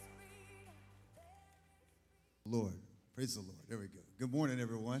Lord. Praise the Lord. There we go. Good morning,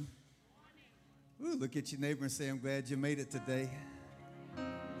 everyone. Ooh, look at your neighbor and say, I'm glad you made it today.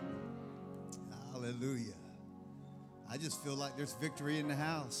 Hallelujah. I just feel like there's victory in the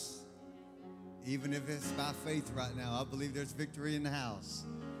house. Even if it's by faith right now, I believe there's victory in the house.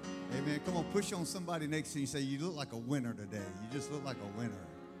 Amen. Come on, push on somebody next to you and say, you look like a winner today. You just look like a winner.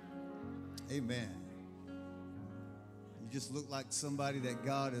 Amen. You just look like somebody that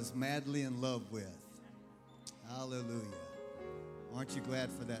God is madly in love with. Hallelujah. Aren't you glad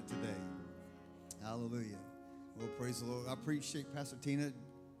for that today? Hallelujah. Well, praise the Lord. I appreciate Pastor Tina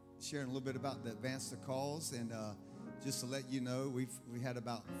sharing a little bit about the Advance the Calls. And just to let you know, we had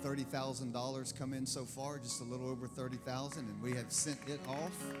about $30,000 come in so far, just a little over $30,000, and we have sent it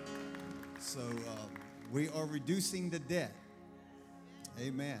off. So we are reducing the debt.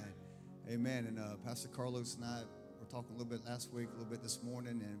 Amen. Amen. And Pastor Carlos and I were talking a little bit last week, a little bit this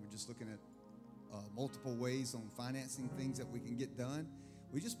morning, and we're just looking at multiple ways on financing things that we can get done.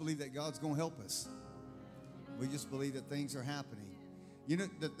 We just believe that God's going to help us. We just believe that things are happening. You know,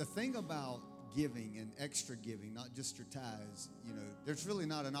 the thing about giving and extra giving, not just your tithes, you know, there's really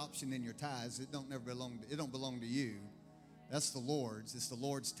not an option in your tithes. It don't belong to you. That's the Lord's. It's the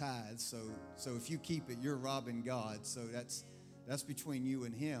Lord's tithes. So if you keep it, you're robbing God. So that's between you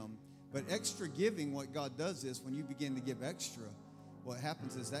and Him. But extra giving, what God does is when you begin to give extra, what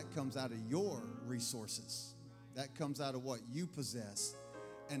happens is that comes out of your resources. That comes out of what you possess.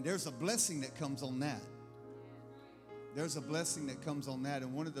 And there's a blessing that comes on that. There's a blessing that comes on that.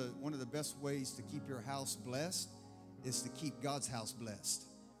 And one of the best ways to keep your house blessed is to keep God's house blessed.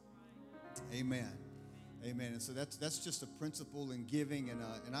 Amen. Amen. And so that's just a principle in giving.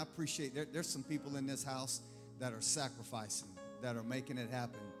 And I appreciate there's some people in this house that are sacrificing, that are making it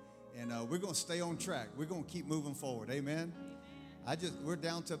happen. And we're going to stay on track. We're going to keep moving forward. Amen. We're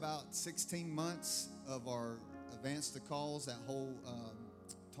down to about 16 months of our Advance the Calls, that whole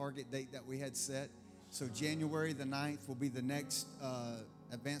target date that we had set. So January the 9th will be the next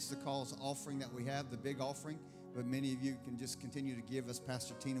Advance the Calls offering that we have, the big offering. But many of you can just continue to give, as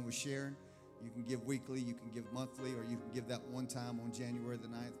Pastor Tina was sharing. You can give weekly, you can give monthly, or you can give that one time on January the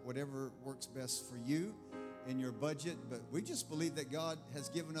 9th, whatever works best for you in your budget. But we just believe that God has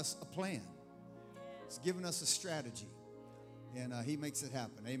given us a plan. He's given us a strategy. And He makes it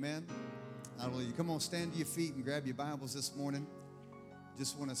happen. Amen. Hallelujah. Come on, stand to your feet and grab your Bibles this morning.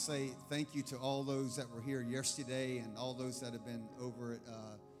 Just want to say thank you to all those that were here yesterday and all those that have been over at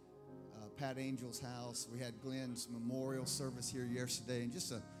Pat Angel's house. We had Glenn's memorial service here yesterday, and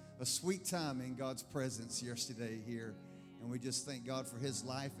just a sweet time in God's presence yesterday here. And we just thank God for His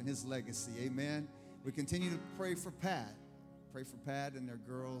life and His legacy. Amen. We continue to pray for Pat. Pray for Pat and their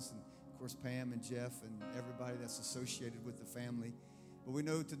girls, and of course Pam and Jeff and everybody that's associated with the family. But we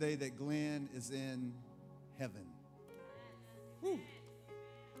know today that Glenn is in heaven. Woo.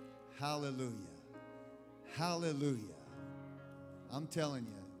 Hallelujah. Hallelujah. I'm telling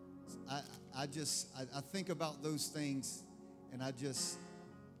you, I think about those things, and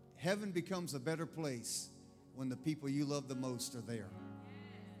heaven becomes a better place when the people you love the most are there.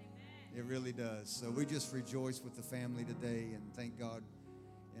 It really does. So we just rejoice with the family today and thank God.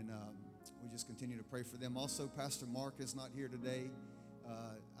 And we just continue to pray for them. Also, Pastor Mark is not here today.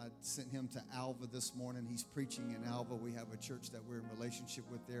 I sent him to Alva this morning. He's preaching in Alva. We have a church that we're in relationship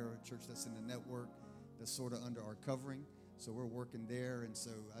with there, a church that's in the network that's sort of under our covering. So we're working there. And so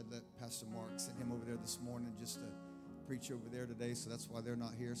I let Pastor Mark send him over there this morning just to preach over there today. So that's why they're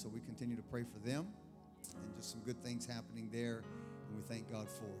not here. So we continue to pray for them and just some good things happening there. And we thank God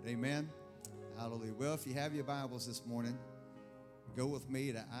for it. Amen. Hallelujah. Well, if you have your Bibles this morning, go with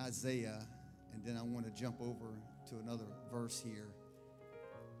me to Isaiah. And then I want to jump over to another verse here.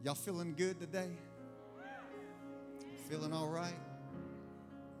 Y'all feeling good today? Feeling all right?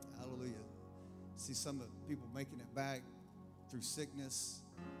 Hallelujah. See some of the people making it back through sickness,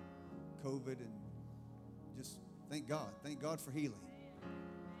 COVID, and just thank God. Thank God for healing.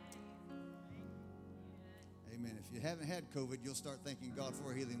 Amen. If you haven't had COVID, you'll start thanking God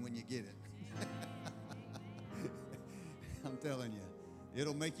for healing when you get it. I'm telling you,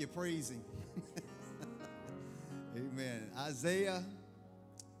 it'll make you praise Him. Amen. Isaiah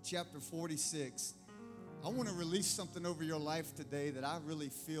chapter 46. I want to release something over your life today that I really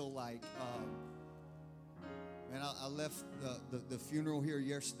feel like, I left the funeral here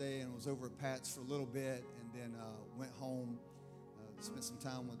yesterday and was over at Pat's for a little bit, and then went home, spent some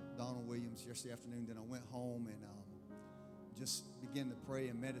time with Donald Williams yesterday afternoon. Then I went home and just began to pray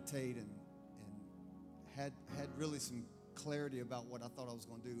and meditate and had really some clarity about what I thought I was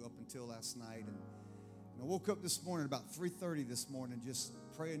going to do up until last night. And I woke up this morning about 3:30 this morning just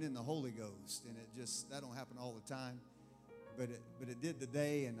praying in the Holy Ghost, and that don't happen all the time, but it did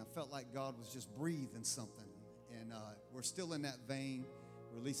today, and I felt like God was just breathing something, and we're still in that vein,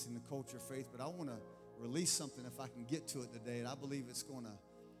 releasing the culture of faith, but I want to release something if I can get to it today, and I believe it's going to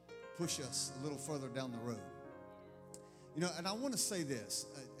push us a little further down the road. You know, and I want to say this,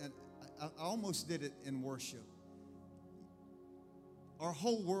 and I almost did it in worship. Our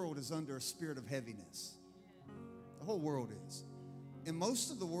whole world is under a spirit of heaviness. The whole world is. And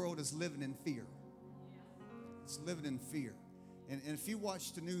most of the world is living in fear. It's living in fear. And if you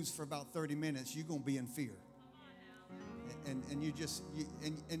watch the news for about 30 minutes, you're going to be in fear. And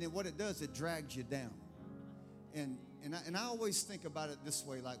what it does, it drags you down. And I always think about it this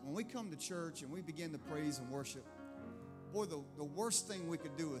way, like when we come to church and we begin to praise and worship, boy, the worst thing we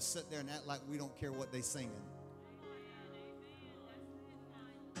could do is sit there and act like we don't care what they're singing.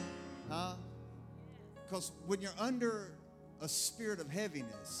 Huh? Because when you're under a spirit of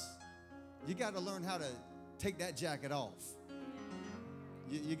heaviness, you got to learn how to take that jacket off.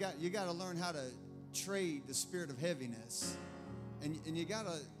 You got to learn how to trade the spirit of heaviness, and you got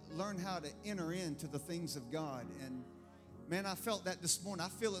to learn how to enter into the things of God. And man, I felt that this morning. I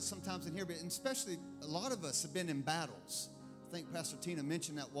feel it sometimes in here, but especially a lot of us have been in battles. I think Pastor Tina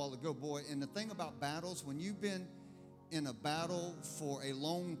mentioned that a while ago, boy. And the thing about battles, when you've been in a battle for a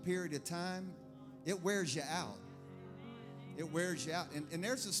long period of time, it wears you out. It wears you out. And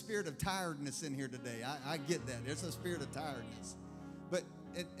there's a spirit of tiredness in here today. I get that. There's a spirit of tiredness. But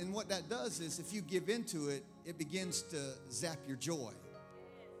and what that does is if you give into it, it begins to zap your joy.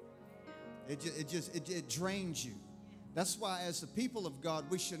 It drains you. That's why as the people of God,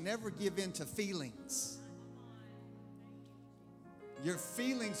 we should never give in to feelings. Your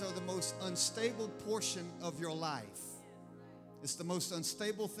feelings are the most unstable portion of your life. It's the most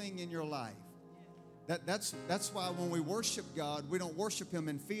unstable thing in your life. That's why when we worship God, we don't worship Him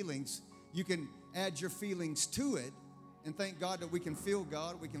in feelings. You can add your feelings to it and thank God that we can feel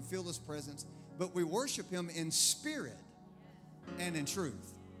God, we can feel His presence, but we worship Him in spirit and in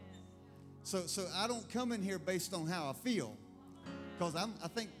truth. So I don't come in here based on how I feel, because I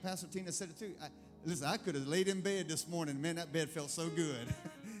think Pastor Tina said it too. Listen, I could have laid in bed this morning. Man, that bed felt so good.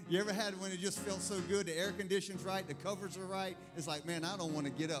 You ever had when it just felt so good? The air conditioning's right, the covers are right. It's like, man, I don't want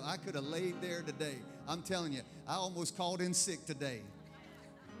to get up. I could have laid there today. I'm telling you, I almost called in sick today.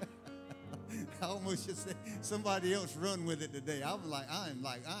 I almost just said somebody else run with it today. I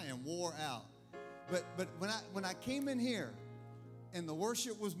am wore out. But when I came in here and the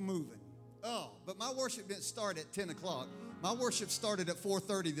worship was moving, but my worship didn't start at 10 o'clock. My worship started at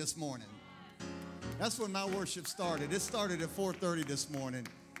 4:30 this morning. That's when my worship started. It started at 4:30 this morning.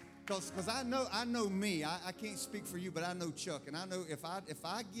 Because I know me. I can't speak for you, but I know Chuck. And I know if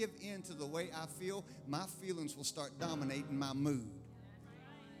I give in to the way I feel, my feelings will start dominating my mood.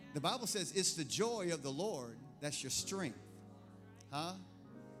 The Bible says it's the joy of the Lord that's your strength. Huh?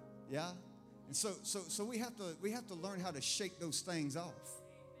 Yeah? And so we have to learn how to shake those things off.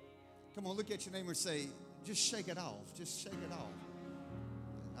 Come on, look at your neighbor and say, just shake it off. Just shake it off.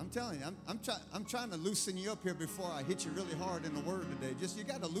 I'm telling you, I'm trying to loosen you up here before I hit you really hard in the word today. You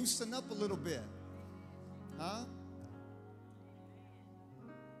got to loosen up a little bit. Huh?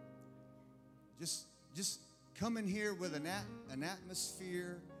 Just come in here with an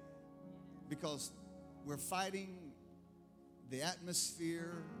atmosphere, because we're fighting the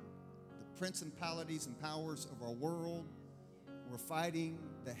atmosphere, the principalities and powers of our world. We're fighting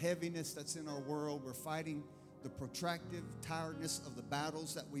the heaviness that's in our world. We're fighting the protracted tiredness of the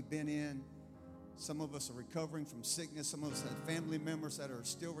battles that we've been in. Some of us are recovering from sickness. Some of us have family members that are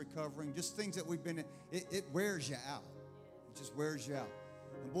still recovering. Just things that we've been in. It wears you out. It just wears you out.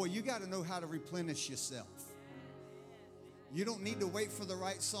 And boy, you got to know how to replenish yourself. You don't need to wait for the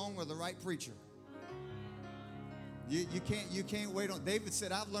right song or the right preacher. You can't wait on. David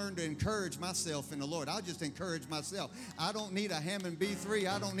said, I've learned to encourage myself in the Lord. I'll just encourage myself. I don't need a Hammond B3.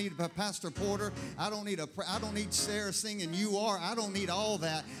 I don't need a Pastor Porter. I don't need Sarah singing You Are. I don't need all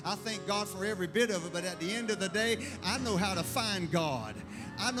that. I thank God for every bit of it. But at the end of the day, I know how to find God.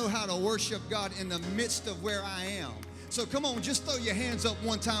 I know how to worship God in the midst of where I am. So come on, just throw your hands up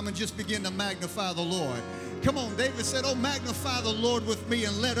one time and just begin to magnify the Lord. Come on, David said, oh, magnify the Lord with me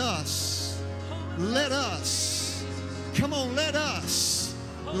and let us, come on, let us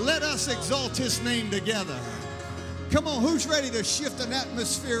exalt His name together. Come on, who's ready to shift an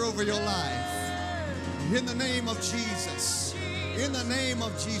atmosphere over your life? In the name of Jesus. In the name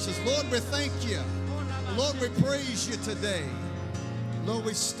of Jesus. Lord, we thank you. Lord, we praise you today. Lord,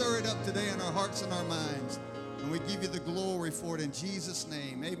 we stir it up today in our hearts and our minds. And we give you the glory for it in Jesus'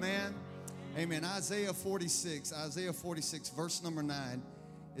 name. Amen. Amen. Isaiah 46, verse number 9,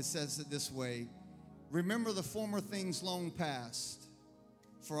 it says it this way. Remember the former things long past,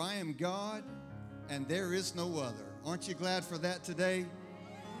 for I am God and there is no other. Aren't you glad for that today?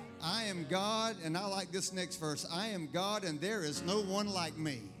 I am God, and I like this next verse. I am God and there is no one like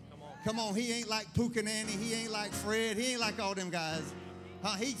me. Come on, he ain't like Puccananny, he ain't like Fred, he ain't like all them guys.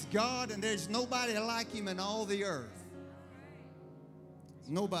 He's God and there's nobody like him in all the earth.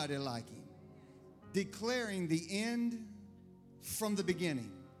 Nobody like him. Declaring the end from the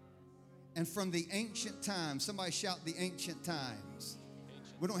beginning and from the ancient times. Somebody shout the ancient times.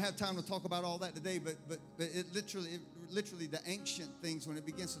 We don't have time to talk about all that today, but it literally the ancient things, when it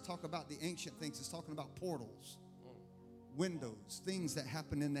begins to talk about the ancient things, it's talking about portals, windows, things that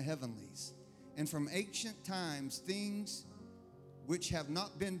happen in the heavenlies. And from ancient times, things which have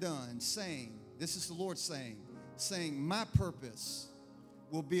not been done, saying, this is the Lord saying, my purpose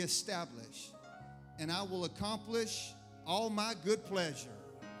will be established, and I will accomplish all my good pleasure.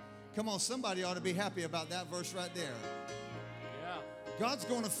 Come on, somebody ought to be happy about that verse right there. Yeah. God's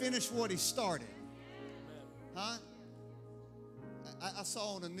going to finish what he started. Huh? I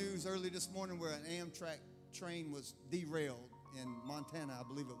saw on the news early this morning where an Amtrak train was derailed in Montana, I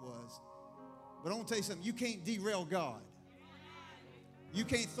believe it was. But I want to tell you something. You can't derail God. You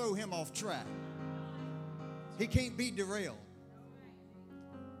can't throw him off track. He can't be derailed.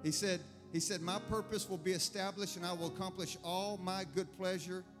 He said, my purpose will be established and I will accomplish all my good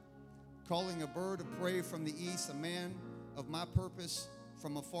pleasure, calling a bird of prey from the east, a man of my purpose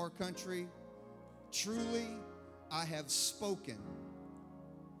from a far country. Truly I have spoken,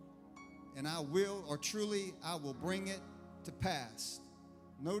 and truly I will bring it to pass.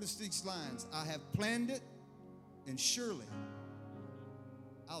 Notice these lines. I have planned it, and surely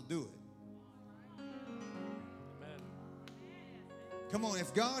I'll do it. Amen. Come on,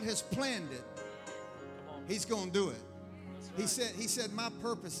 if God has planned it, he's going to do it. Right. He said, my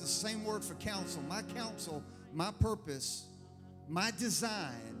purpose is the same word for counsel. My counsel, my purpose, my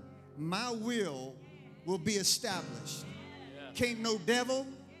design, my will be established. Yeah. Can't no devil,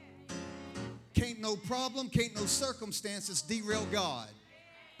 can't no problem, can't no circumstances derail God.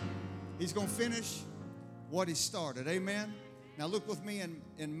 He's going to finish what he started. Amen. Now look with me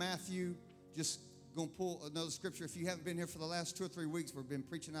in Matthew. Just going to pull another scripture. If you haven't been here for the last 2 or 3 weeks, we've been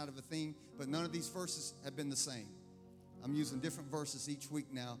preaching out of a theme, but none of these verses have been the same. I'm using different verses each week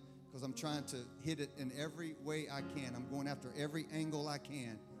now because I'm trying to hit it in every way I can. I'm going after every angle I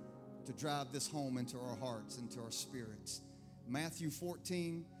can to drive this home into our hearts, into our spirits. Matthew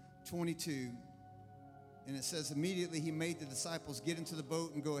 14:22, and it says, immediately he made the disciples get into the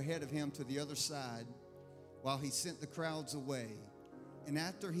boat and go ahead of him to the other side while he sent the crowds away. And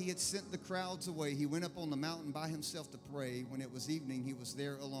after he had sent the crowds away, he went up on the mountain by himself to pray. When it was evening, he was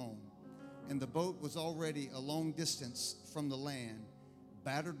there alone. And the boat was already a long distance from the land,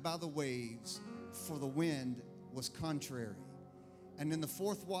 battered by the waves, for the wind was contrary. And in the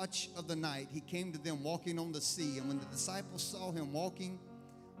fourth watch of the night, he came to them walking on the sea. And when the disciples saw him walking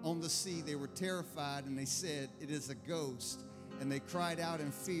on the sea, they were terrified, and they said, it is a ghost. And they cried out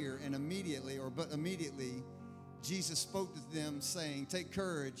in fear. And immediately, Jesus spoke to them, saying, take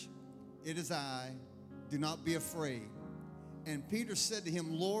courage, it is I, do not be afraid. And Peter said to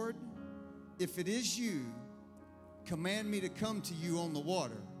him, Lord, if it is you, command me to come to you on the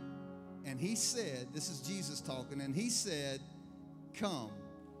water. And he said, this is Jesus talking, and he said, come.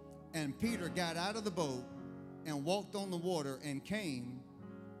 And Peter got out of the boat and walked on the water and came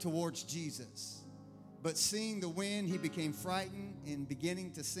towards Jesus. But seeing the wind, he became frightened and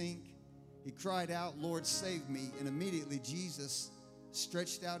beginning to sink. He cried out, Lord, save me. And immediately Jesus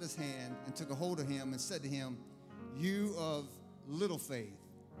stretched out his hand and took a hold of him and said to him, you of little faith,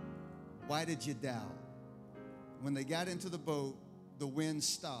 why did you doubt? When they got into the boat, the wind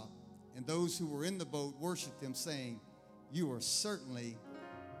stopped, and those who were in the boat worshiped him, saying, you are certainly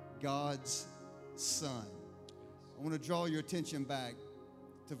God's Son. I want to draw your attention back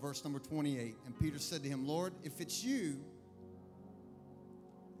to verse number 28. And Peter said to him, Lord, if it's you,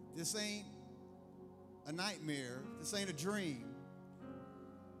 this ain't a nightmare, this ain't a dream.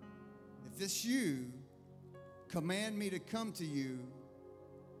 If it's you, command me to come to you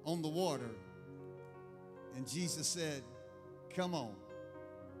on the water. And Jesus said, come on.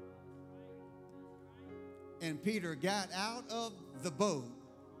 And Peter got out of the boat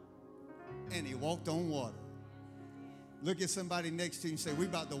and he walked on water. Look at somebody next to you and say, we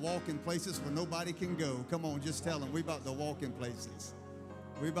about to walk in places where nobody can go. Come on, just tell them we about to walk in places.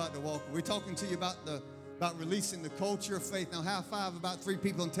 We about to walk. We're talking to you about releasing the culture of faith. Now, high five about 3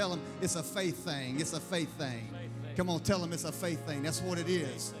 people and tell them it's a faith thing. It's a faith thing. Come on, tell them it's a faith thing. That's what it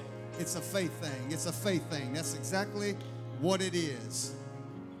is. It's a faith thing. It's a faith thing. That's exactly what it is.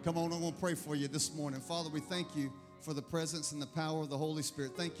 Come on, I'm going to pray for you this morning. Father, we thank you for the presence and the power of the Holy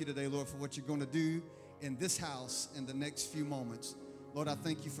Spirit. Thank you today, Lord, for what you're going to do in this house in the next few moments. Lord, I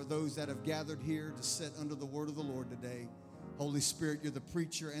thank you for those that have gathered here to sit under the word of the Lord today. Holy Spirit, you're the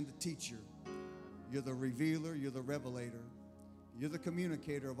preacher and the teacher. You're the revealer, you're the revelator. You're the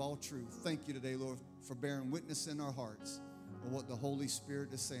communicator of all truth. Thank you today, Lord, for bearing witness in our hearts of what the Holy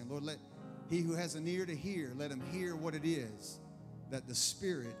Spirit is saying. Lord, let he who has an ear to hear, let him hear what it is that the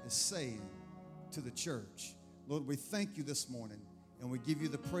Spirit is saying to the church. Lord, we thank you this morning, and we give you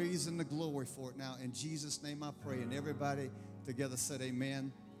the praise and the glory for it now. In Jesus' name I pray, and everybody together said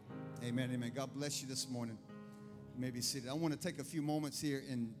amen, amen, amen. God bless you this morning. You may be seated. I want to take a few moments here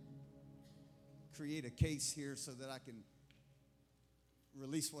and create a case here so that I can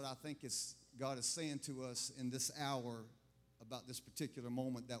release what I think is God is saying to us in this hour about this particular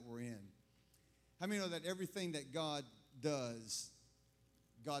moment that we're in. How many know that everything that God does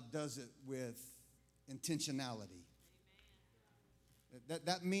it with intentionality?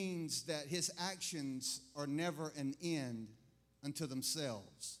 That means that his actions are never an end unto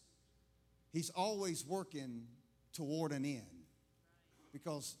themselves. He's always working toward an end.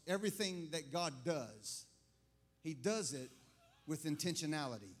 Because everything that God does, he does it with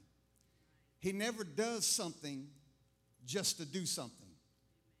intentionality. He never does something just to do something.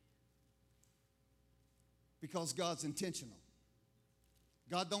 Because God's intentional.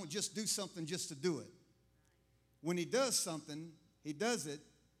 God don't just do something just to do it. When he does something, he does it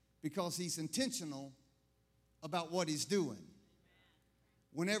because he's intentional about what he's doing.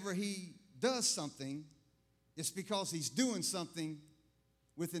 Whenever he does something, it's because he's doing something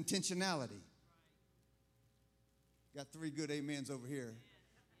with intentionality. Got 3 good amens over here.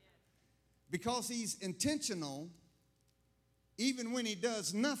 Because he's intentional, even when he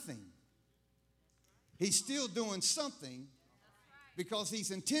does nothing, he's still doing something because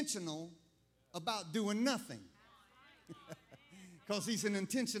he's intentional about doing nothing. Because he's an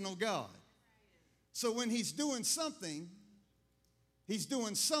intentional God. So when he's doing something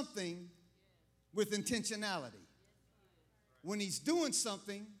with intentionality. When he's doing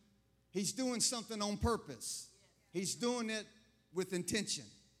something on purpose. He's doing it with intention.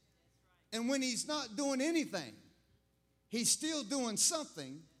 And when he's not doing anything, he's still doing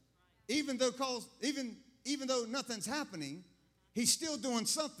something, even though nothing's happening, he's still doing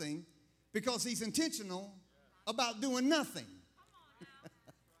something because he's intentional about doing nothing.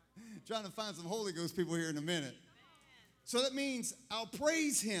 Trying to find some Holy Ghost people here in a minute. So that means I'll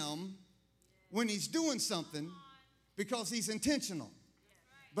praise him when he's doing something because he's intentional.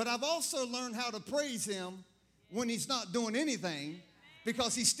 But I've also learned how to praise him when he's not doing anything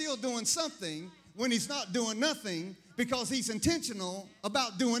because he's still doing something, when he's not doing nothing because he's intentional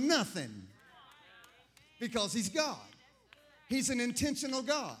about doing nothing. Because he's God. He's an intentional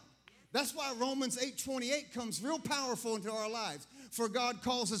God. That's why Romans 8:28 comes real powerful into our lives. For God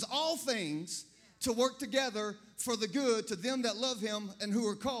causes all things to work together for the good to them that love him and who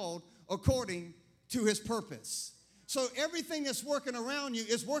are called according to his purpose. So everything that's working around you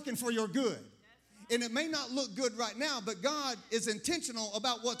is working for your good. And it may not look good right now, but God is intentional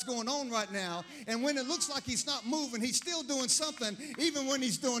about what's going on right now. And when it looks like he's not moving, he's still doing something, even when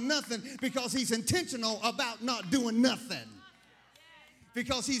he's doing nothing, because he's intentional about not doing nothing.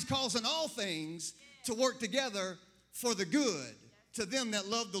 Because he's causing all things to work together for the good to them that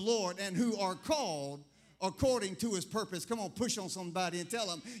love the Lord and who are called according to his purpose. Come on, push on somebody and tell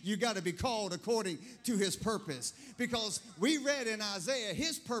them you got to be called according to his purpose. Because we read in Isaiah,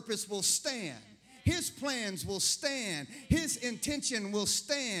 his purpose will stand. His plans will stand. His intention will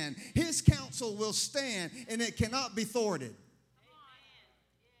stand. His counsel will stand, and it cannot be thwarted.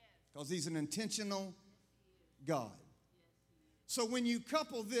 Because he's an intentional God. So when you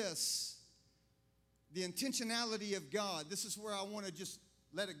couple this, the intentionality of God, this is where I want to just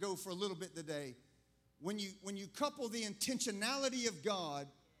let it go for a little bit today. When you couple the intentionality of God,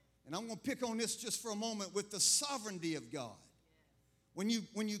 and I'm going to pick on this just for a moment, with the sovereignty of God. When you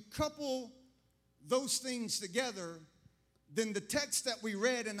couple those things together, then the text that we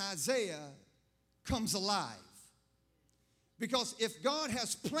read in Isaiah comes alive. Because if God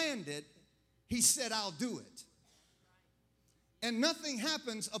has planned it, he said, I'll do it. And nothing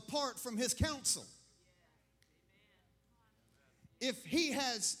happens apart from his counsel. If he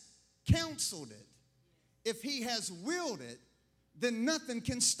has counseled it, if he has willed it, then nothing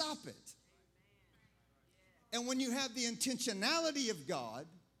can stop it. And when you have the intentionality of God,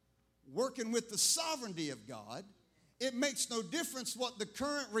 working with the sovereignty of God, it makes no difference what the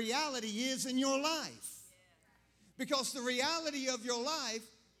current reality is in your life. Because the reality of your life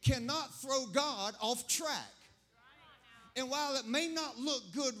cannot throw God off track. And while it may not look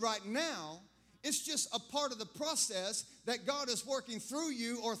good right now, it's just a part of the process that God is working through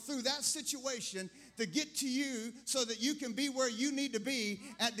you or through that situation to get to you so that you can be where you need to be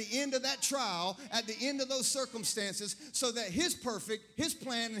at the end of that trial, at the end of those circumstances, so that His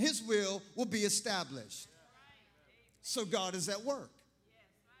plan and His will be established. So God is at work.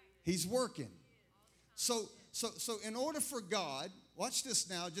 He's working. So in order for God, watch this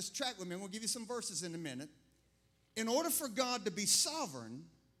now, just track with me, we'll give you some verses in a minute. In order for God to be sovereign,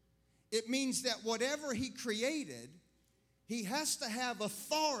 it means that whatever He created, He has to have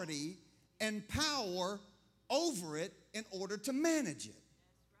authority and power over it in order to manage it.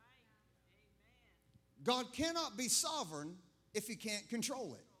 God cannot be sovereign if He can't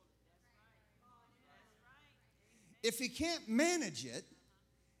control it. If He can't manage it,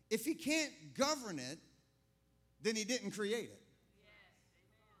 if He can't govern it, then He didn't create it.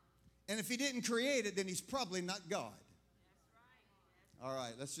 And if He didn't create it, then He's probably not God. All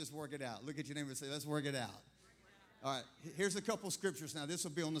right, let's just work it out. Look at your neighbor and say, let's work it out. All right, here's a couple scriptures now. This will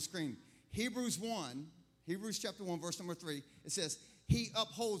be on the screen. Hebrews chapter 1, verse number 3. It says, He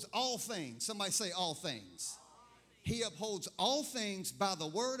upholds all things. Somebody say all things. He upholds all things by the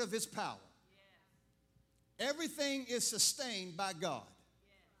word of His power. Everything is sustained by God.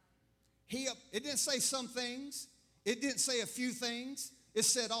 It didn't say some things. It didn't say a few things. It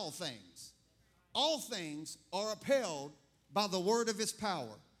said all things. All things are upheld by the word of His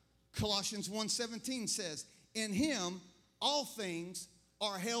power. Colossians 1:17 says, in Him all things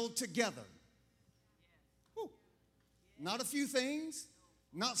are held together. Whew. Not a few things,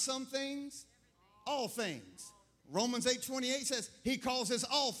 not some things, all things. Romans 8:28 says He causes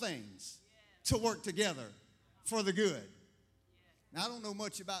all things to work together for the good. Now, I don't know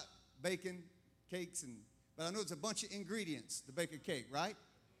much about baking cakes, but I know it's a bunch of ingredients to bake a cake, right?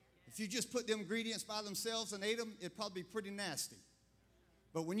 If you just put them ingredients by themselves and ate them, it'd probably be pretty nasty.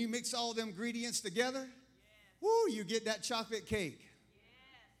 But when you mix all them ingredients together, woo, you get that chocolate cake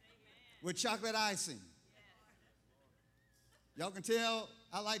with chocolate icing. Y'all can tell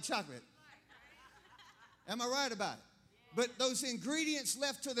I like chocolate. Am I right about it? But those ingredients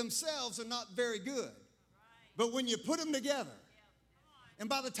left to themselves are not very good. But when you put them together, and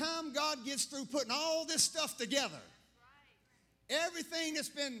by the time God gets through putting all this stuff together, everything that's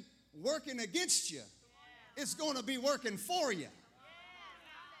been working against you is going to be working for you.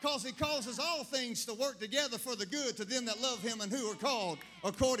 Because He causes all things to work together for the good to them that love Him and who are called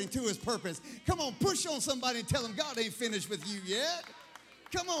according to His purpose. Come on, push on somebody and tell them God ain't finished with you yet.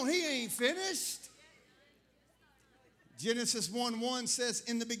 Come on, He ain't finished. Genesis 1:1 says,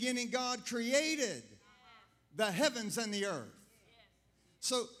 in the beginning God created the heavens and the earth.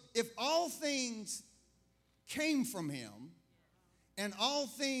 So if all things came from Him and all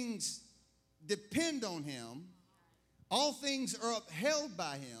things depend on Him, all things are upheld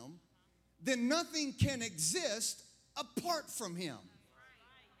by Him, then nothing can exist apart from Him.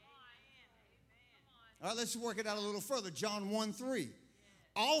 All right, let's work it out a little further. John 1:3.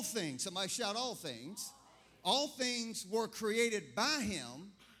 All things, somebody shout all things. All things were created by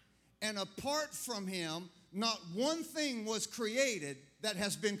Him, and apart from Him, not one thing was created that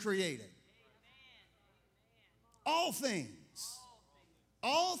has been created. All things.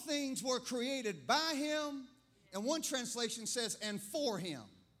 All things were created by Him, and one translation says, and for Him.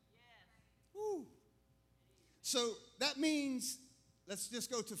 Woo. So that means, let's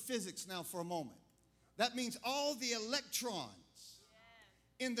just go to physics now for a moment. That means all the electrons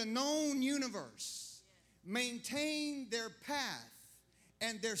in the known universe maintain their path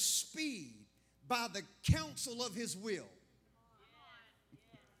and their speed by the counsel of His will.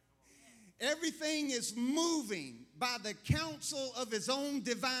 Everything is moving by the counsel of His own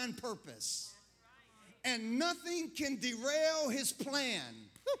divine purpose. And nothing can derail His plan.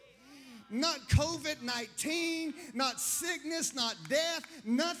 Not COVID-19, not sickness, not death.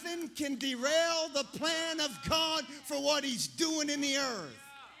 Nothing can derail the plan of God for what He's doing in the earth.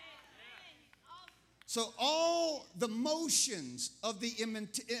 So all the motions of the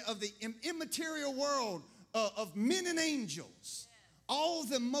immaterial world of men and angels, all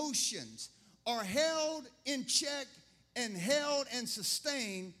the motions are held in check and held and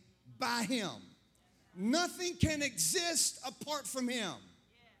sustained by Him. Nothing can exist apart from Him.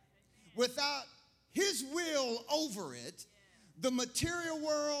 Without His will over it, the material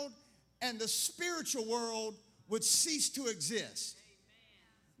world and the spiritual world would cease to exist.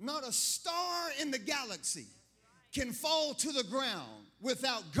 Not a star in the galaxy can fall to the ground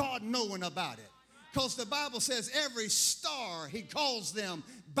without God knowing about it. Because the Bible says every star, He calls them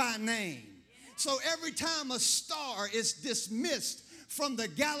by name. So every time a star is dismissed from the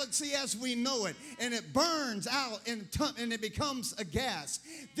galaxy as we know it, and it burns out and it becomes a gas,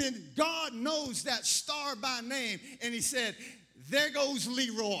 then God knows that star by name, and he said, there goes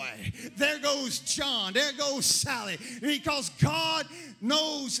Leroy, there goes John, there goes Sally, because God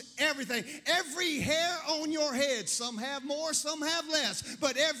knows everything. Every hair on your head, some have more, some have less,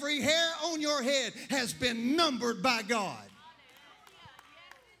 but every hair on your head has been numbered by God.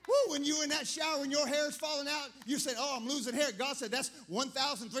 Woo, when you're in that shower and your hair is falling out, you say, oh, I'm losing hair. God said, that's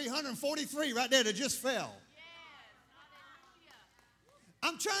 1,343 right there that just fell.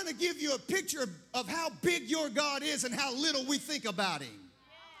 I'm trying to give you a picture of how big your God is and how little we think about him.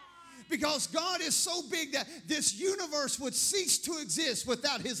 Because God is so big that this universe would cease to exist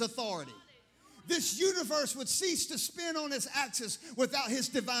without his authority. This universe would cease to spin on its axis without his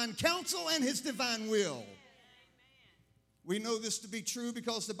divine counsel and his divine will. We know this to be true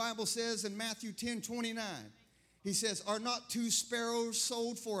because the Bible says in Matthew 10:29, he says, are not 2 sparrows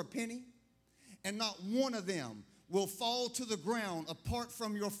sold for a penny? And not one of them will fall to the ground apart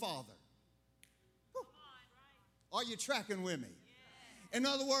from your Father. Whew. Are you tracking with me? In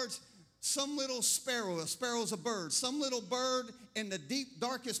other words, some little sparrow, a sparrow's a bird, some little bird in the deep,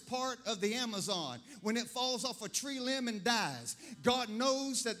 darkest part of the Amazon, when it falls off a tree limb and dies, God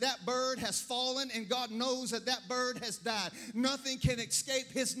knows that that bird has fallen, and God knows that that bird has died. Nothing can escape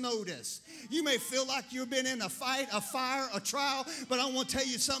his notice. You may feel like you've been in a fight, a fire, a trial, but I want to tell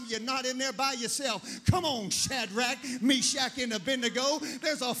you something, you're not in there by yourself. Come on, Shadrach, Meshach, and Abednego.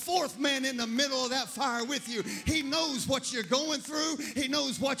 There's a fourth man in the middle of that fire with you. He knows what you're going through. He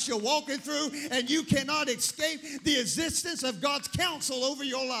knows what you're walking through, and you cannot escape the existence of God's counsel over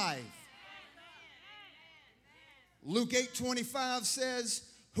your life. Luke 8:25 says,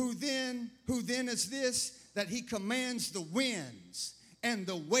 who then is this, that he commands the winds and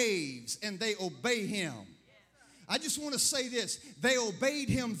the waves, and they obey him. I just want to say this. They obeyed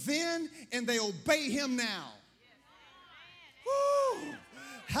him then, and they obey him now. Woo!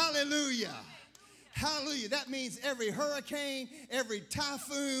 Hallelujah. Hallelujah. That means every hurricane, every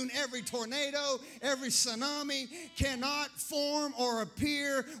typhoon, every tornado, every tsunami cannot form or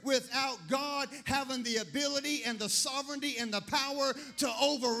appear without God having the ability and the sovereignty and the power to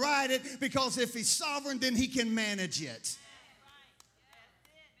override it, because if he's sovereign, then he can manage it.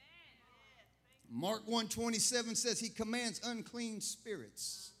 Mark 1:27 says he commands unclean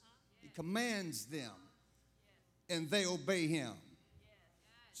spirits. He commands them, and they obey him.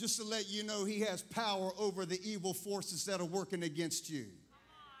 Just to let you know, he has power over the evil forces that are working against you.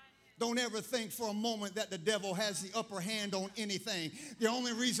 Don't ever think for a moment that the devil has the upper hand on anything. The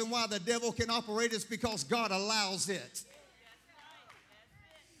only reason why the devil can operate is because God allows it.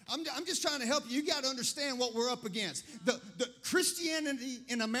 I'm just trying to help you. You got to understand what we're up against. The Christianity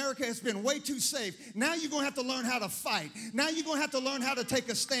in America has been way too safe. Now you're going to have to learn how to fight. Now you're going to have to learn how to take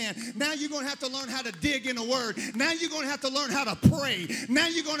a stand. Now you're going to have to learn how to dig in the word. Now you're going to have to learn how to pray. Now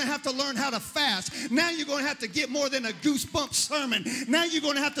you're going to have to learn how to fast. Now you're going to have to get more than a goosebump sermon. Now you're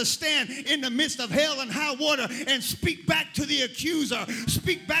going to have to stand in the midst of hell and high water and speak back to the accuser.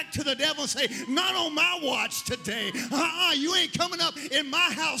 Speak back to the devil and say, not on my watch today. You ain't coming up in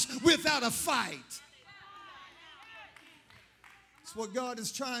my house without a fight. It's what God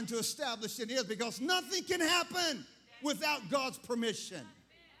is trying to establish in here, because nothing can happen without God's permission.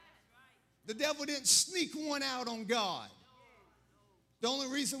 The devil didn't sneak one out on God. The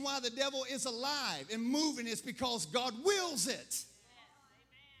only reason why the devil is alive and moving is because God wills it.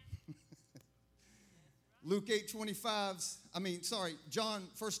 Luke 8:25,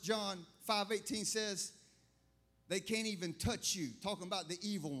 1 John 5:18 says, they can't even touch you. Talking about the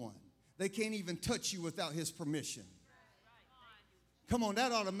evil one. They can't even touch you without his permission. Come on,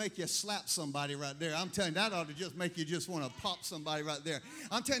 that ought to make you slap somebody right there. I'm telling you, that ought to just make you just want to pop somebody right there.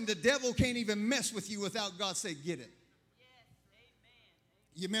 I'm telling you, the devil can't even mess with you without God saying, get it.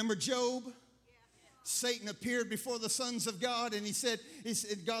 You remember Job? Satan appeared before the sons of God, and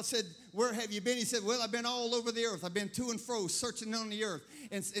God said, where have you been? He said, well, I've been all over the earth. I've been to and fro, searching on the earth.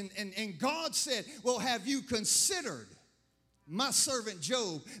 And God said, well, have you considered my servant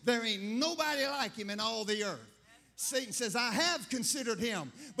Job? There ain't nobody like him in all the earth. Satan says, I have considered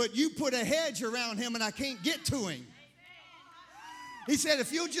him, but you put a hedge around him, and I can't get to him. He said,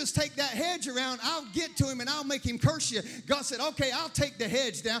 if you'll just take that hedge around, I'll get to him and I'll make him curse you. God said, okay, I'll take the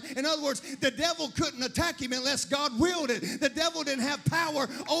hedge down. In other words, the devil couldn't attack him unless God willed it. The devil didn't have power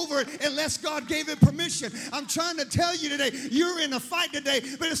over it unless God gave it permission. I'm trying to tell you today, you're in a fight today,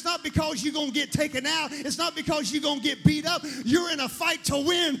 but it's not because you're going to get taken out. It's not because you're going to get beat up. You're in a fight to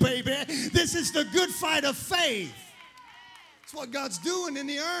win, baby. This is the good fight of faith. That's what God's doing in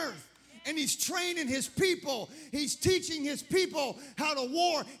the earth. And he's training his people. He's teaching his people how to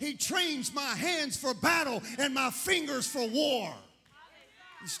war. He trains my hands for battle and my fingers for war.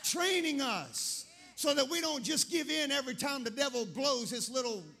 He's training us so that we don't just give in every time the devil blows his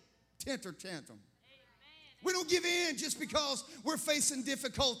little tantrum. We don't give in just because we're facing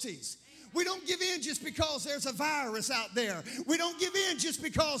difficulties. We don't give in just because there's a virus out there. We don't give in just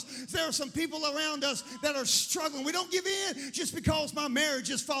because there are some people around us that are struggling. We don't give in just because my marriage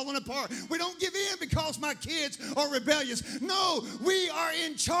is falling apart. We don't give in because my kids are rebellious. No, we are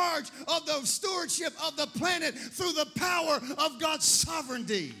in charge of the stewardship of the planet through the power of God's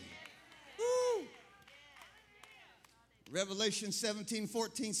sovereignty. Woo. Revelation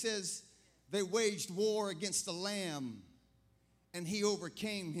 17:14 says, they waged war against the Lamb, and he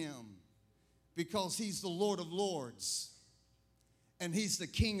overcame him, because he's the Lord of lords and he's the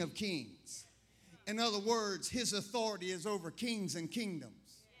King of kings. In other words, his authority is over kings and kingdoms.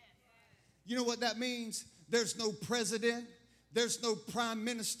 You know what that means? There's no president, there's no prime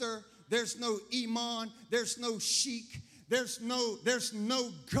minister, there's no imam, there's no sheik, there's no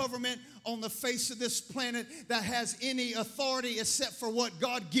government on the face of this planet that has any authority except for what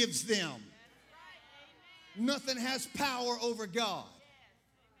God gives them. Nothing has power over God.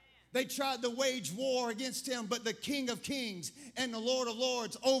 They tried to wage war against him, but the King of Kings and the Lord of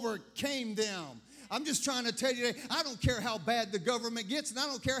Lords overcame them. I'm just trying to tell you today, I don't care how bad the government gets, and I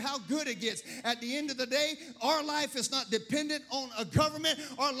don't care how good it gets. At the end of the day, our life is not dependent on a government.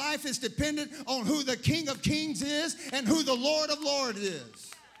 Our life is dependent on who the King of Kings is and who the Lord of Lords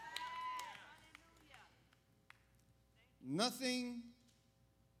is. Nothing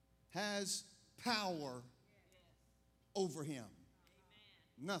has power over him.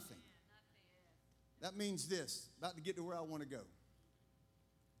 Nothing. That means this, about to get to where I want to go.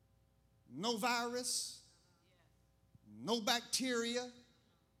 No virus, no bacteria,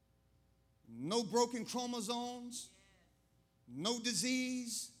 no broken chromosomes, no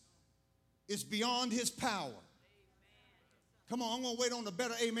disease is beyond his power. Come on, I'm going to wait on a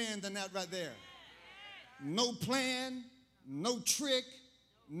better amen than that right there. No plan, no trick,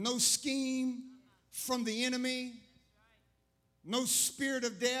 no scheme from the enemy, no spirit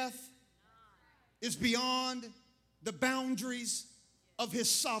of death is beyond the boundaries of his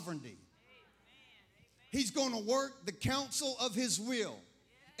sovereignty. He's going to work the counsel of his will,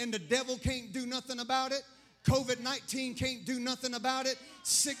 and the devil can't do nothing about it. COVID-19 can't do nothing about it.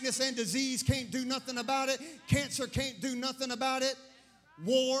 Sickness and disease can't do nothing about it. Cancer can't do nothing about it.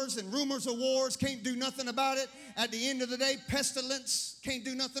 Wars and rumors of wars can't do nothing about it. At the end of the day, pestilence can't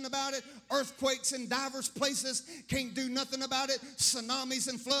do nothing about it. Earthquakes in diverse places can't do nothing about it. Tsunamis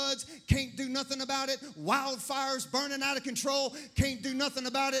and floods can't do nothing about it. Wildfires burning out of control can't do nothing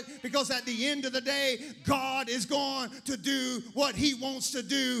about it, because at the end of the day, God is going to do what he wants to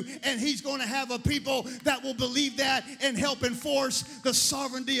do, and he's going to have a people that will believe that and help enforce the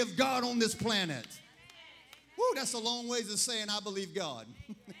sovereignty of God on this planet. Woo, that's a long ways of saying I believe God.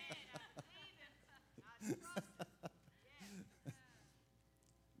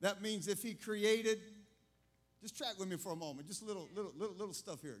 That means if he created, just track with me for a moment, just a little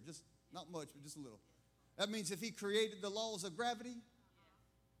stuff here, just not much, but just a little. That means if he created the laws of gravity,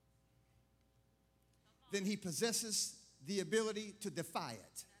 then he possesses the ability to defy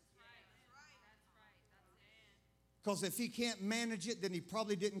it. Because if he can't manage it, then he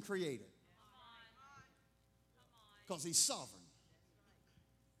probably didn't create it. Because he's sovereign.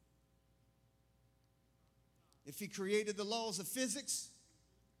 If he created the laws of physics,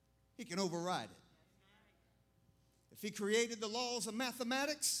 he can override it. If he created the laws of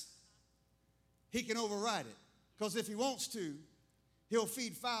mathematics, he can override it. Because if he wants to, he'll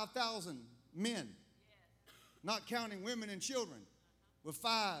feed 5,000 men, not counting women and children, with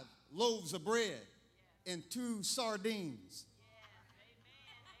 5 loaves of bread and 2 sardines.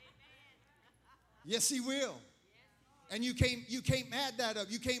 Yes, he will. And you can't add that up.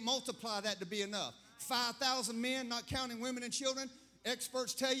 You can't multiply that to be enough. 5,000 men, not counting women and children.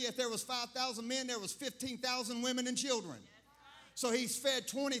 Experts tell you if there was 5,000 men, there was 15,000 women and children. So he's fed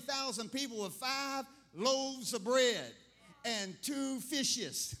 20,000 people with 5 loaves of bread and 2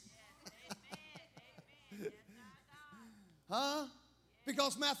 fishes. Huh?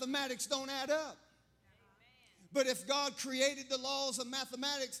 Because mathematics don't add up. But if God created the laws of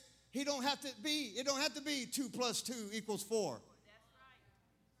mathematics, it don't have to be 2 + 2 = 4.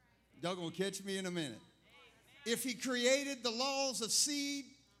 Y'all gonna catch me in a minute. If he created the laws of seed,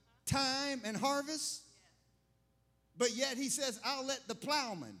 time, and harvest, but yet he says, I'll let the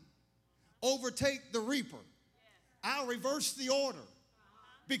plowman overtake the reaper. I'll reverse the order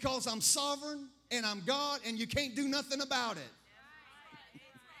because I'm sovereign and I'm God and you can't do nothing about it.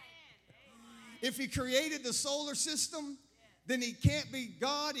 If he created the solar system, then he can't be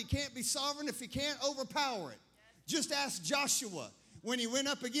God, he can't be sovereign if he can't overpower it. Just ask Joshua when he went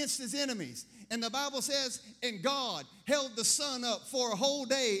up against his enemies. And the Bible says, and God held the sun up for a whole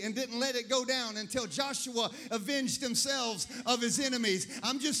day and didn't let it go down until Joshua avenged themselves of his enemies.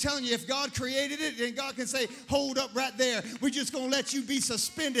 I'm just telling you, if God created it, then God can say, hold up right there. We're just going to let you be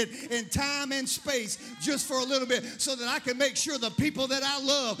suspended in time and space just for a little bit so that I can make sure the people that I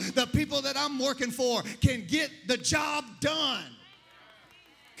love, the people that I'm working for, can get the job done.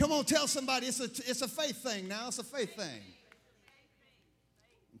 Come on, tell somebody it's a faith thing now. It's a faith thing.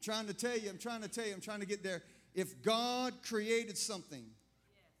 I'm trying to tell you, I'm trying to get there. If God created something,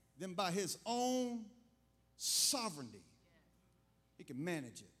 then by his own sovereignty, he can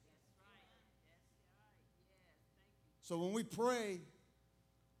manage it. So when we pray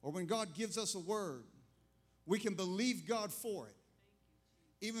or when God gives us a word, we can believe God for it,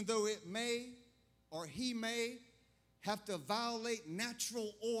 even though it may or he may have to violate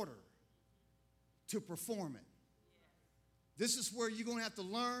natural order to perform it. This is where you're going to have to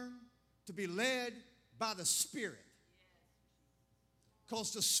learn to be led by the Spirit.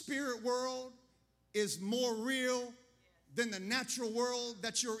 Because the spirit world is more real than the natural world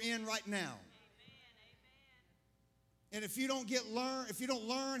that you're in right now. And if you don't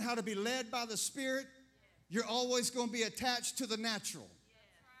learn how to be led by the Spirit, you're always going to be attached to the natural.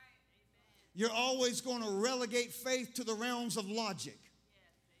 You're always going to relegate faith to the realms of logic.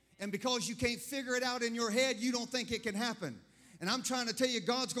 And because you can't figure it out in your head, you don't think it can happen. And I'm trying to tell you,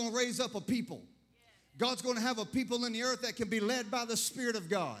 God's going to raise up a people. God's going to have a people in the earth that can be led by the Spirit of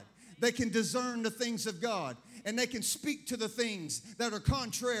God. They can discern the things of God. And they can speak to the things that are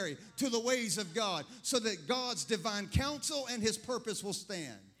contrary to the ways of God so that God's divine counsel and his purpose will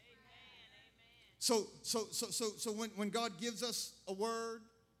stand. So when God gives us a word,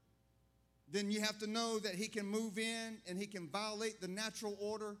 then you have to know that he can move in and he can violate the natural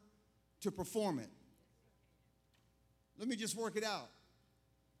order to perform it. Let me just work it out.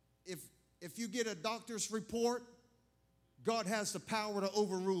 If you get a doctor's report, God has the power to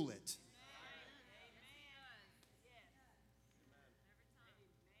overrule it.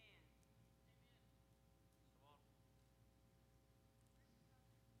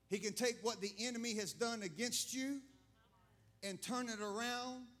 He can take what the enemy has done against you and turn it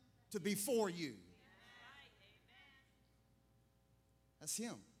around to be for you. That's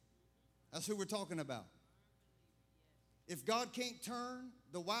him. That's who we're talking about. If God can't turn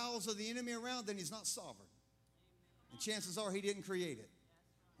the wiles of the enemy around, then he's not sovereign. And chances are he didn't create it.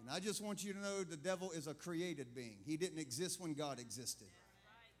 And I just want you to know the devil is a created being. He didn't exist when God existed.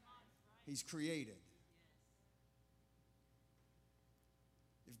 He's created.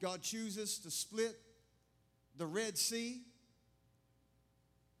 If God chooses to split the Red Sea,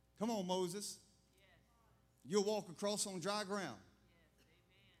 come on, Moses. You'll walk across on dry ground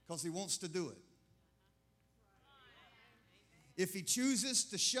because he wants to do it. If he chooses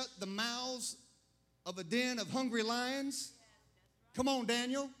to shut the mouths of a den of hungry lions, come on,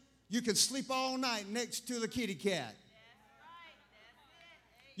 Daniel, you can sleep all night next to the kitty cat.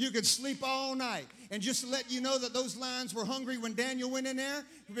 You can sleep all night. And just to let you know that those lions were hungry when Daniel went in there,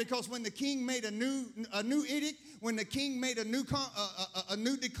 because when the king made a new edict, when the king made a new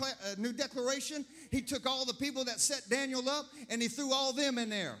declaration, he took all the people that set Daniel up and he threw all them in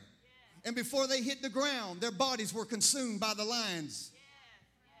there. And before they hit the ground, their bodies were consumed by the lions.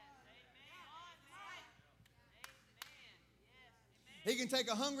 He can take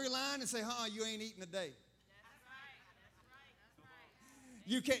a hungry lion and say, you ain't eating today.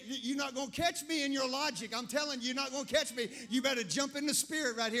 You're not going to catch me in your logic. I'm telling you, you're not going to catch me. You better jump in the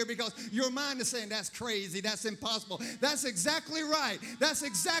spirit right here because your mind is saying, that's crazy. That's impossible. That's exactly right. That's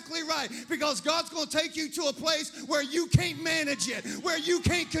exactly right. Because God's going to take you to a place where you can't manage it, where you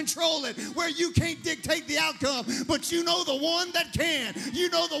can't control it, where you can't dictate the outcome. But you know the one that can. You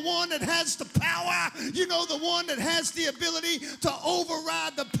know the one that has the power. You know the one that has the ability to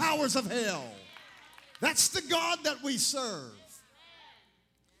override the powers of hell. That's the God that we serve.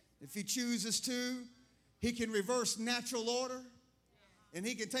 If he chooses to, he can reverse natural order, and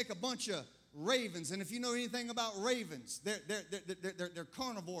he can take a bunch of ravens. And if you know anything about ravens, they're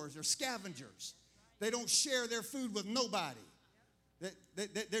carnivores, they're scavengers. They don't share their food with nobody.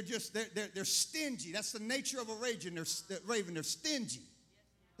 They're stingy. That's the nature of a raven. They're stingy.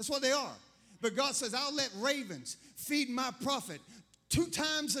 That's what they are. But God says, I'll let ravens feed my prophet 2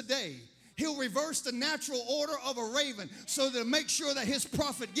 times a day. He'll reverse the natural order of a raven so to make sure that his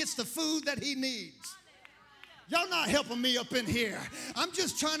prophet gets the food that he needs. Y'all not helping me up in here. I'm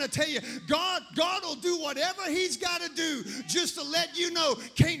just trying to tell you, God will do whatever he's got to do just to let you know,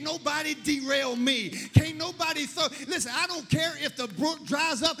 can't nobody derail me. Can't nobody listen, I don't care if the brook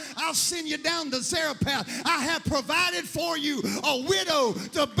dries up, I'll send you down the Zarephath. I have provided for you a widow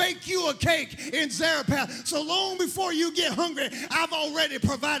to bake you a cake in Zarephath. So long before you get hungry, I've already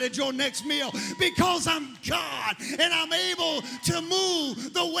provided your next meal because I'm God and I'm able to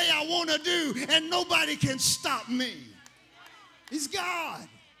move the way I want to do, and nobody can stop me. He's God.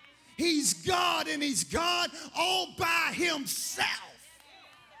 He's God, and he's God all by himself.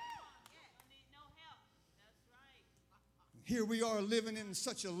 Here we are living in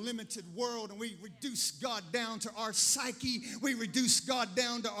such a limited world, and we reduce God down to our psyche. We reduce God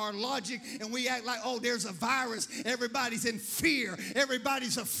down to our logic, and we act like, oh, there's a virus. Everybody's in fear.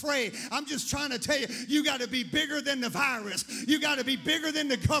 Everybody's afraid. I'm just trying to tell you, you got to be bigger than the virus. You got to be bigger than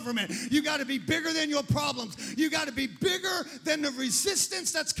the government. You got to be bigger than your problems. You got to be bigger than the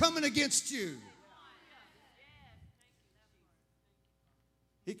resistance that's coming against you.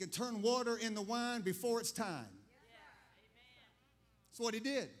 He can turn water into wine before it's time. That's what he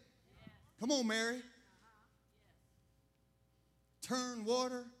did. Come on, Mary. Turn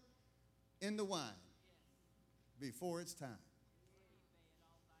water into wine before it's time.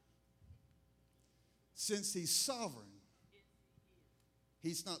 Since he's sovereign,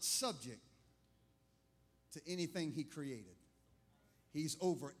 he's not subject to anything he created. He's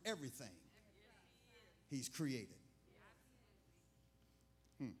over everything he's created.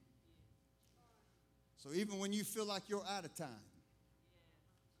 So even when you feel like you're out of time,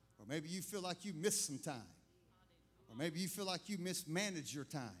 or maybe you feel like you missed some time, or maybe you feel like you mismanaged your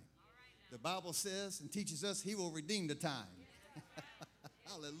time, the Bible says and teaches us he will redeem the time.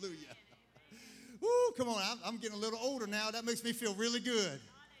 Hallelujah. Woo, come on, I'm getting a little older now. That makes me feel really good.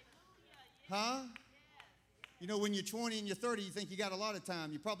 Huh? You know, when you're 20 and you're 30, you think you got a lot of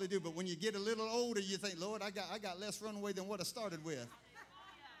time. You probably do, but when you get a little older, you think, Lord, I got less runway than what I started with.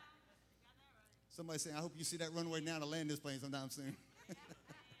 Somebody saying, I hope you see that runway now to land this plane sometime soon.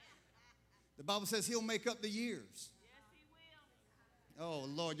 The Bible says he'll make up the years. Yes, he will. Oh,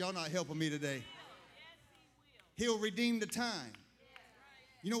 Lord, y'all not helping me today. Yes, he will. He'll redeem the time.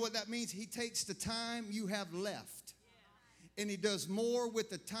 You know what that means? He takes the time you have left, and he does more with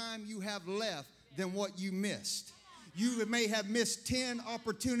the time you have left than what you missed. You may have missed 10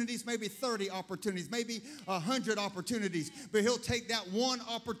 opportunities, maybe 30 opportunities, maybe 100 opportunities, but he'll take that one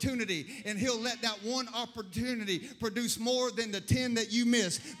opportunity and he'll let that one opportunity produce more than the 10 that you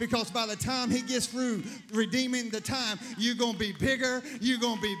missed, because by the time he gets through redeeming the time, you're going to be bigger, you're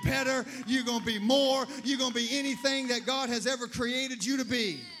going to be better, you're going to be more, you're going to be anything that God has ever created you to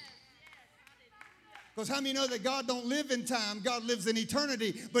be. Because how many know that God don't live in time? God lives in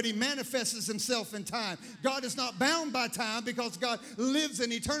eternity, but he manifests himself in time. God is not bound by time because God lives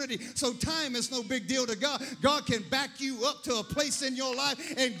in eternity. So time is no big deal to God. God can back you up to a place in your life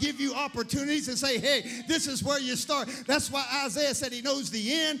and give you opportunities and say, hey, this is where you start. That's why Isaiah said he knows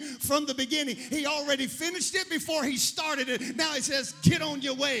the end from the beginning. He already finished it before he started it. Now he says, get on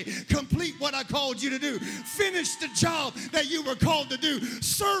your way. Complete what I called you to do. Finish the job that you were called to do.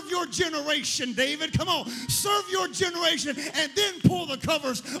 Serve your generation, David. Come on, serve your generation, and then pull the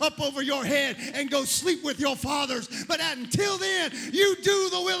covers up over your head and go sleep with your fathers. But until then, you do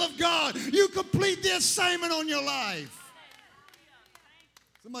the will of God. You complete the assignment on your life.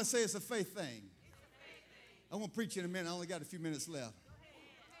 Somebody say it's a faith thing. I won't preach in a minute. I only got a few minutes left.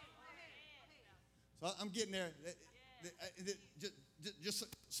 So I'm getting there.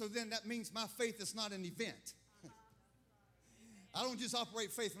 So then that means my faith is not an event. I don't just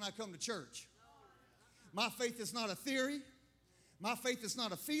operate faith when I come to church. My faith is not a theory. My faith is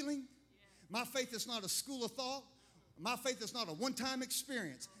not a feeling. My faith is not a school of thought. My faith is not a one-time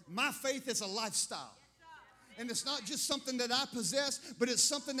experience. My faith is a lifestyle. And it's not just something that I possess, but it's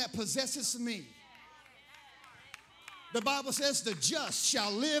something that possesses me. The Bible says the just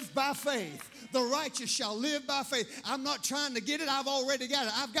shall live by faith. The righteous shall live by faith. I'm not trying to get it. I've already got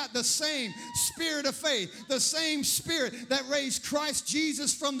it. I've got the same spirit of faith. The same spirit that raised Christ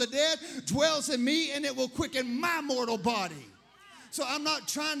Jesus from the dead dwells in me, and it will quicken my mortal body. So I'm not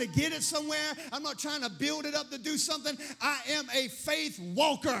trying to get it somewhere. I'm not trying to build it up to do something. I am a faith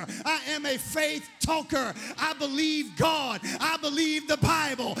walker. I am a faith talker. I believe God. I believe the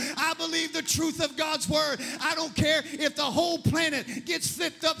Bible. I believe the truth of God's word. I don't care if the whole planet gets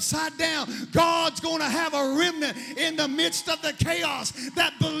flipped upside down. God's going to have a remnant in the midst of the chaos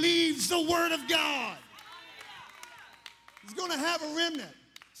that believes the word of God. He's going to have a remnant.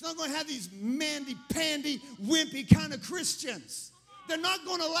 He's not going to have these mandy-pandy, wimpy kind of Christians. They're not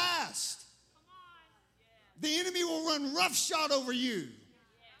going to last. The enemy will run roughshod over you.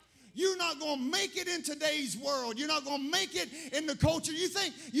 You're not going to make it in today's world. You're not going to make it in the culture. You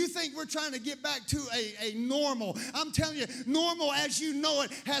think we're trying to get back to a normal. I'm telling you, normal as you know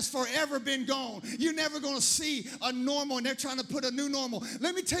it has forever been gone. You're never going to see a normal, and they're trying to put a new normal.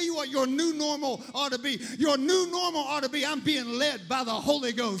 Let me tell you what your new normal ought to be. Your new normal ought to be, I'm being led by the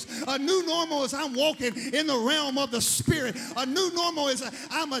Holy Ghost. A new normal is I'm walking in the realm of the Spirit. A new normal is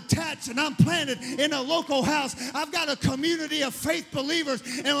I'm attached and I'm planted in a local house. I've got a community of faith believers,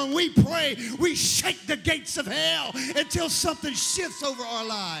 and when we pray, we shake the gates of hell until something shifts over our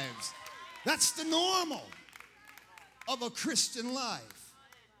lives. That's the normal of a Christian life.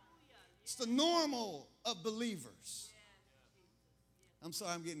 It's the normal of believers. I'm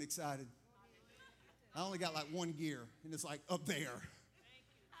sorry, I'm getting excited. I only got like one gear, and it's like up there.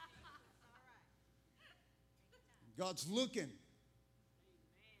 God's looking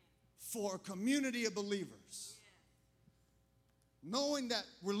for a community of believers, knowing that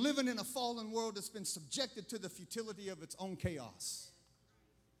we're living in a fallen world that's been subjected to the futility of its own chaos.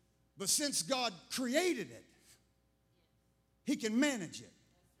 But since God created it, He can manage it.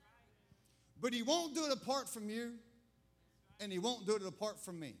 But He won't do it apart from you, and He won't do it apart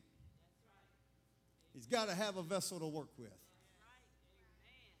from me. He's got to have a vessel to work with.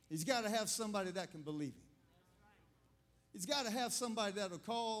 He's got to have somebody that can believe Him. He's got to have somebody that will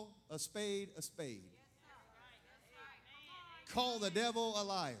call a spade a spade. Call the devil a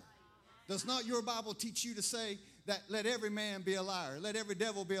liar. Does not your Bible teach you to say that let every man be a liar, let every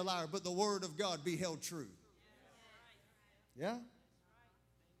devil be a liar, but the word of God be held true? Yeah?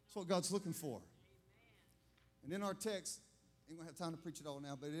 That's what God's looking for. And in our text, I ain't going to have time to preach it all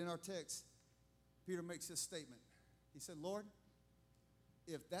now, but in our text, Peter makes this statement. He said, Lord,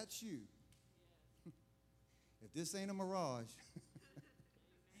 if that's you, if this ain't a mirage,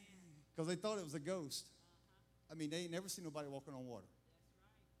 because they thought it was a ghost. I mean, they ain't never seen nobody walking on water.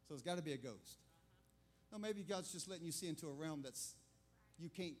 So it's got to be a ghost. No, maybe God's just letting you see into a realm that's you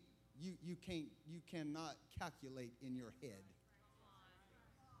cannot calculate in your head.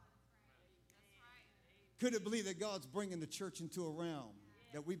 Could it be that God's bringing the church into a realm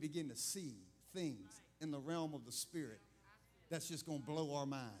that we begin to see things in the realm of the Spirit that's just going to blow our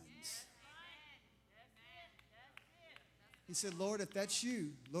minds? He said, Lord, if that's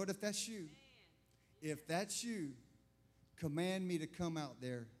you, command me to come out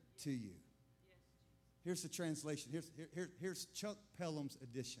there to you. Here's the translation. Here's Chuck Pelham's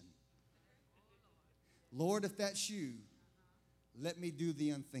edition. Lord, if that's you, let me do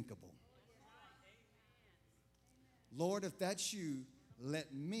the unthinkable. Lord, if that's you,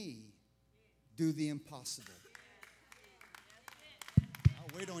 let me do the impossible.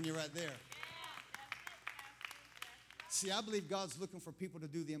 I'll wait on you right there. See, I believe God's looking for people to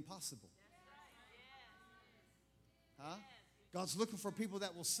do the impossible. Huh? God's looking for people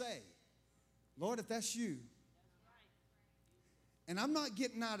that will say, Lord, if that's you. And I'm not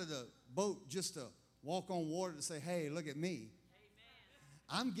getting out of the boat just to walk on water to say, hey, look at me.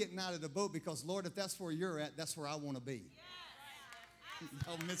 I'm getting out of the boat because, Lord, if that's where you're at, that's where I want to be.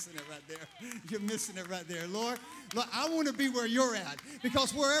 Y'all missing it right there. You're missing it right there. Lord, I want to be where you're at,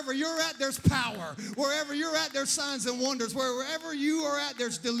 because wherever you're at, there's power. Wherever you're at, there's signs and wonders. Wherever you are at,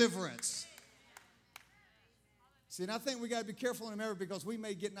 there's deliverance. See, and I think we got to be careful in America because we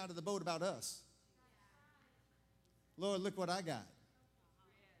may getting out of the boat about us. Lord, look what I got.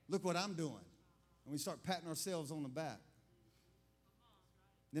 Look what I'm doing. And we start patting ourselves on the back.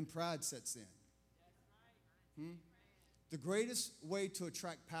 Then pride sets in. The greatest way to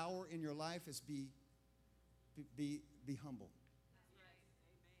attract power in your life is be humble.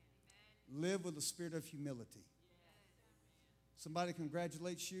 Live with a spirit of humility. Somebody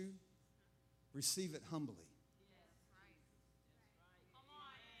congratulates you, receive it humbly.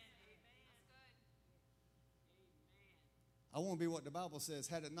 I want to be what the Bible says,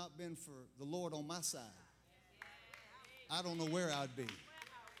 had it not been for the Lord on my side, I don't know where I'd be.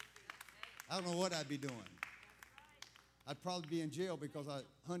 I don't know what I'd be doing. I'd probably be in jail because I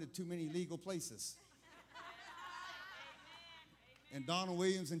hunted too many legal places. And Donald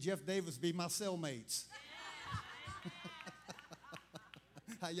Williams and Jeff Davis be my cellmates.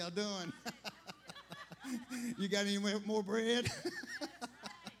 How y'all doing? You got any more bread?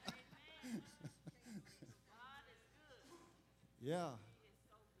 Yeah.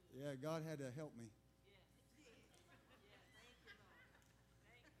 Yeah, God had to help me.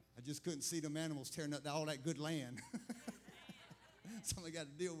 I just couldn't see them animals tearing up all that good land. Somebody got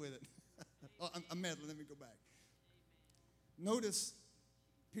to deal with it. Oh, I'm meddling. Let me go back. Notice,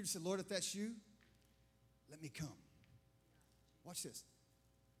 Peter said, Lord, if that's you, let me come. Watch this.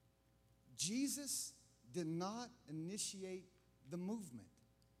 Jesus did not initiate the movement.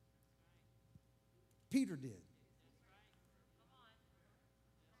 Peter did.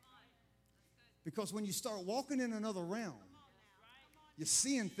 Because when you start walking in another realm, you're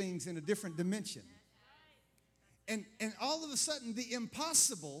seeing things in a different dimension. And all of a sudden, the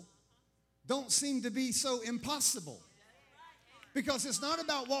impossible don't seem to be so impossible. Because it's not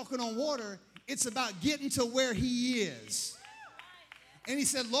about walking on water, it's about getting to where he is. And he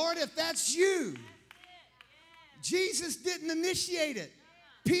said, Lord, if that's you, Jesus didn't initiate it.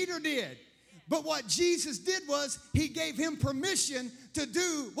 Peter did. But what Jesus did was he gave him permission to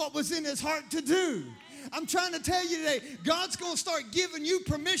do what was in his heart to do. I'm trying to tell you today, God's going to start giving you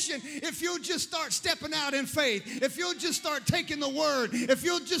permission if you'll just start stepping out in faith, if you'll just start taking the word, if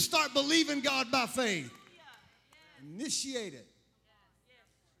you'll just start believing God by faith. Initiate it.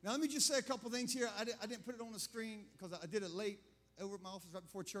 Now, let me just say a couple things here. I didn't put it on the screen because I did it late over at my office right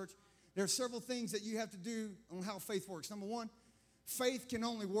before church. There are several things that you have to do on how faith works. Number one, faith can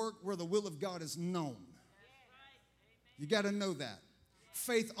only work where the will of God is known. You got to know that.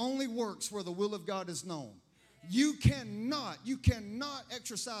 Faith only works where the will of God is known. You cannot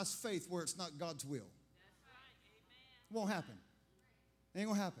exercise faith where it's not God's will. It won't happen. It ain't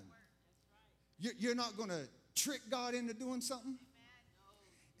going to happen. You're not going to trick God into doing something.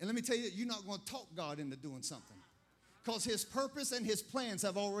 And let me tell you, you're not going to talk God into doing something. Because his purpose and his plans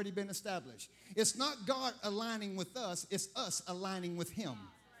have already been established. It's not God aligning with us, it's us aligning with him.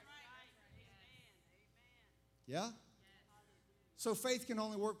 Yeah? So faith can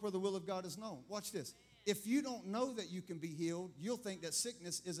only work where the will of God is known. Watch this. If you don't know that you can be healed, you'll think that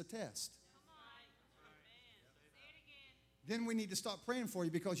sickness is a test. Then we need to stop praying for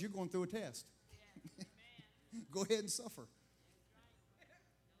you because you're going through a test. Go ahead and suffer.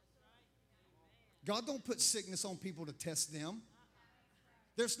 God don't put sickness on people to test them.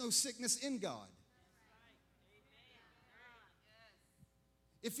 There's no sickness in God.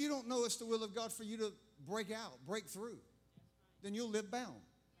 If you don't know it's the will of God for you to break out, break through, then you'll live bound.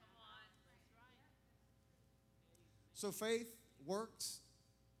 So faith works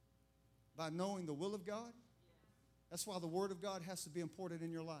by knowing the will of God. That's why the Word of God has to be important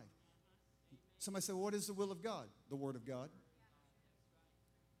in your life. Somebody said, well, what is the will of God? The Word of God.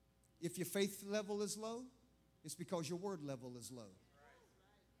 If your faith level is low, it's because your word level is low.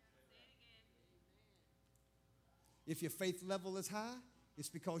 If your faith level is high, it's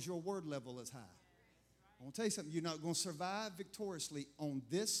because your word level is high. I want to tell you something. You're not going to survive victoriously in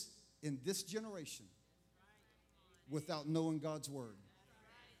this generation without knowing God's word.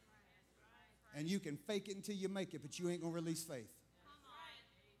 And you can fake it until you make it, but you ain't going to release faith.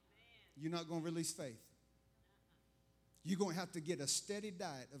 You're not going to release faith. You're going to have to get a steady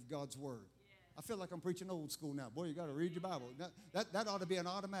diet of God's word. I feel like I'm preaching old school now. Boy, you got to read your Bible. That ought to be an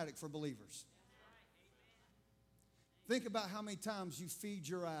automatic for believers. Think about how many times you feed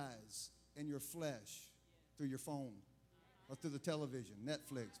your eyes and your flesh through your phone or through the television,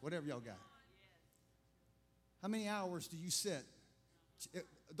 Netflix, whatever y'all got. How many hours do you sit?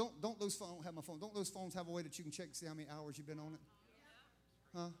 Don't those phones have my phone? Don't those phones have a way that you can check to see how many hours you've been on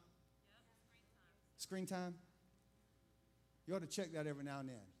it? Huh? Screen time? You ought to check that every now and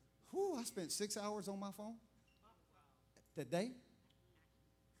then. Whew, I spent 6 hours on my phone that day.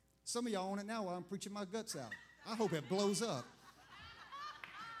 Some of y'all on it now while I'm preaching my guts out. I hope it blows up.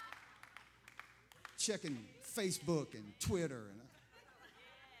 Checking Facebook and Twitter.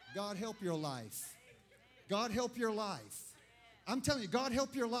 God help your life. God help your life. I'm telling you, God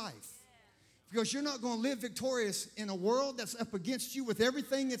help your life. Because you're not going to live victorious in a world that's up against you with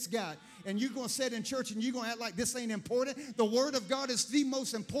everything it's got. And you're going to sit in church and you're going to act like this ain't important. The Word of God is the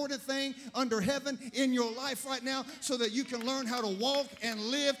most important thing under heaven in your life right now so that you can learn how to walk and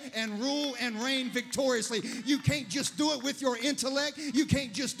live and rule and reign victoriously. You can't just do it with your intellect. You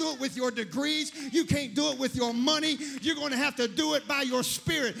can't just do it with your degrees. You can't do it with your money. You're going to have to do it by your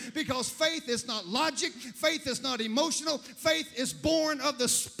spirit because faith is not logic. Faith is not emotional. Faith is born of the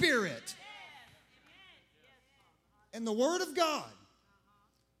Spirit. And the Word of God,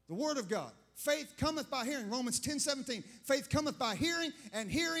 the Word of God, faith cometh by hearing, Romans 10:17. Faith cometh by hearing,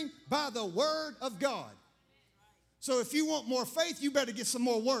 and hearing by the Word of God. So if you want more faith, you better get some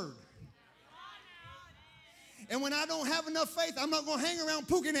more Word. And when I don't have enough faith, I'm not going to hang around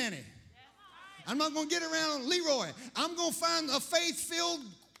Pookie Nanny. I'm not going to get around Leroy. I'm going to find a faith-filled,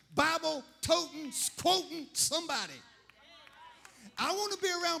 Bible-toting, quoting somebody. I want to be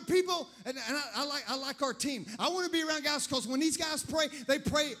around people, and I like our team. I want to be around guys because when these guys pray, they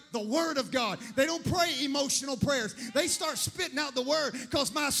pray the Word of God. They don't pray emotional prayers. They start spitting out the Word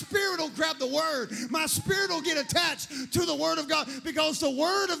because my spirit will grab the Word. My spirit will get attached to the Word of God because the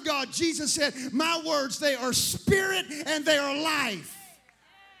Word of God, Jesus said, my words, they are spirit and they are life.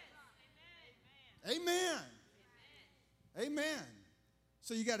 Amen. Amen.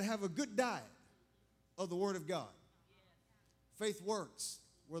 So you got to have a good diet of the Word of God. Faith works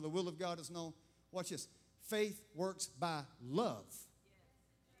where the will of God is known. Watch this. Faith works by love.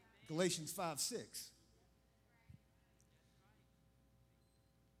 Galatians 5:6.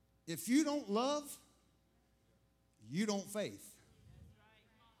 If you don't love, you don't faith.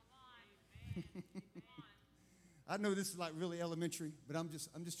 I know this is like really elementary, but I'm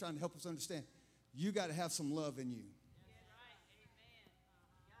just trying to help us understand. You got to have some love in you.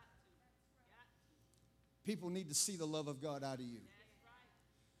 People need to see the love of God out of you.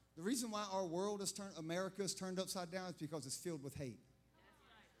 The reason why our world is America is turned upside down is because it's filled with hate.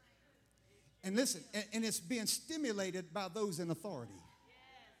 And listen, and it's being stimulated by those in authority.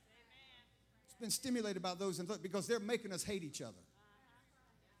 It's been stimulated by those in authority because they're making us hate each other.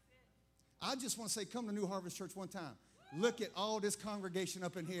 I just want to say, come to New Harvest Church one time. Look at all this congregation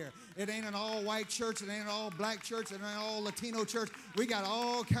up in here. It ain't an all-white church. It ain't an all-black church. It ain't an all-Latino church. We got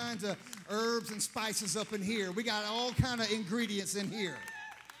all kinds of herbs and spices up in here. We got all kinds of ingredients in here.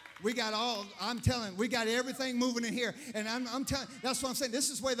 We got we got everything moving in here. And I'm telling, that's what I'm saying. This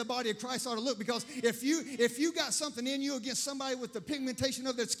is where the body of Christ ought to look. Because if you got something in you against somebody with the pigmentation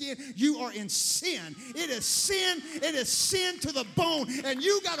of their skin, you are in sin. It is sin. It is sin to the bone. And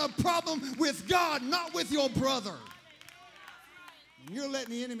you got a problem with God, not with your brother. And you're letting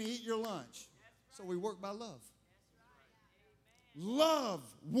the enemy eat your lunch. So we work by love. Love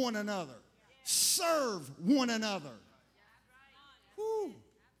one another. Serve one another. Whew.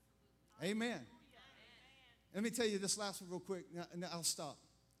 Amen. Let me tell you this last one real quick, and I'll stop.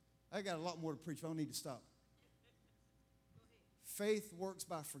 I got a lot more to preach, but I don't need to stop. Faith works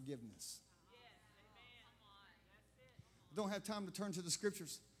by forgiveness. I don't have time to turn to the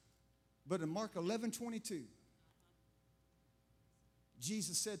scriptures, but in Mark 11:22,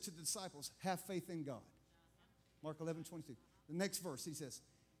 Jesus said to the disciples, have faith in God. Mark 11:22. The next verse, he says,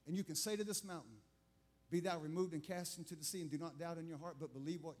 and you can say to this mountain, be thou removed and cast into the sea, and do not doubt in your heart, but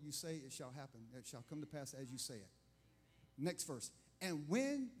believe what you say, it shall happen. It shall come to pass as you say it. Next verse. And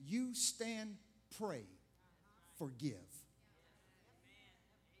when you stand, pray, forgive.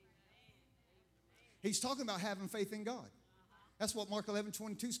 He's talking about having faith in God. That's what Mark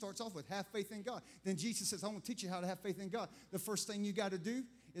 11:22 starts off with. Have faith in God. Then Jesus says, I want to teach you how to have faith in God. The first thing you got to do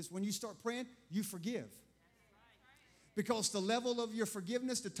is when you start praying, you forgive. Because the level of your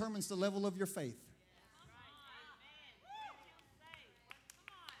forgiveness determines the level of your faith.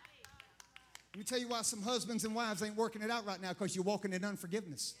 Let me tell you why some husbands and wives ain't working it out right now, because you're walking in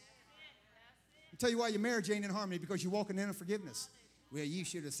unforgiveness. Let me tell you why your marriage ain't in harmony, because you're walking in unforgiveness. Well, you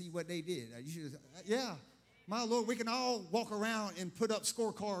should have seen what they did. Yeah. My Lord, we can all walk around and put up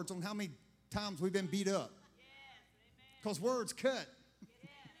scorecards on how many times we've been beat up. Because words cut.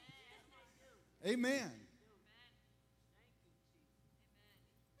 Amen.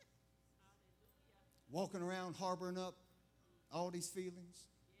 Walking around harboring up all these feelings.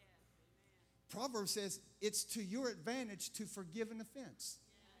 Proverbs says it's to your advantage to forgive an offense.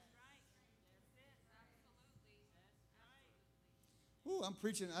 Ooh, I'm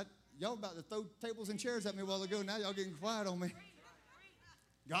preaching. Y'all about to throw tables and chairs at me a while ago. Now y'all getting quiet on me.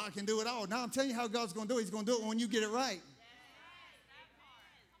 God can do it all. Now I'm telling you how God's going to do it. He's going to do it when you get it right.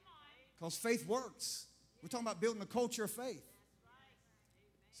 Because faith works. We're talking about building a culture of faith.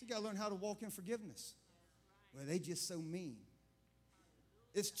 So you got to learn how to walk in forgiveness. Well, they just so mean.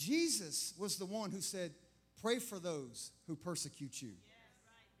 It's Jesus was the one who said, pray for those who persecute you.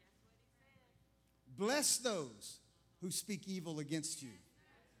 Bless those who speak evil against you.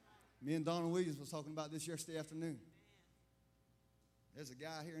 Me and Donald Williams was talking about this yesterday afternoon. There's a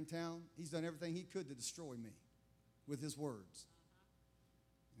guy here in town. He's done everything he could to destroy me with his words.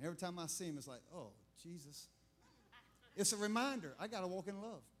 And every time I see him, it's like, oh, Jesus. It's a reminder. I got to walk in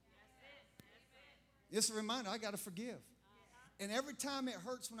love. It's a reminder. I got to forgive. And every time it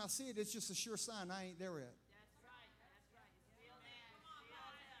hurts when I see it, it's just a sure sign I ain't there yet.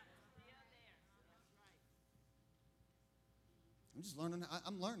 I'm just learning.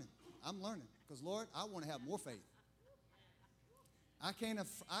 I'm learning. Because, Lord, I want to have more faith. I can't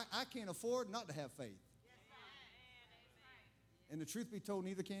afford not to have faith. And the truth be told,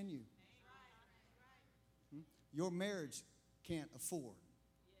 neither can you. Your marriage can't afford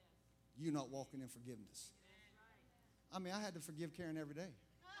you not walking in forgiveness. I mean, I had to forgive Karen every day.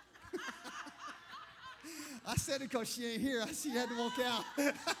 I said it because she ain't here. She had to walk out.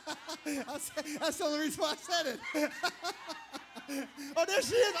 That's the only reason why I said it. Oh, there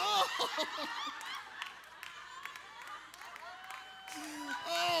she is. Oh.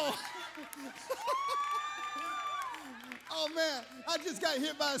 Oh. Oh, man. I just got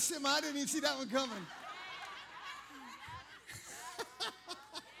hit by a semi. I didn't even see that one coming.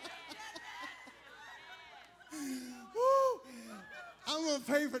 Woo. I'm going to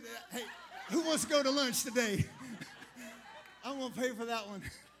pay for that. Hey, who wants to go to lunch today? I'm going to pay for that one.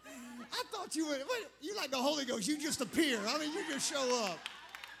 I thought you would. You like the Holy Ghost. You just appear. I mean, you just show up.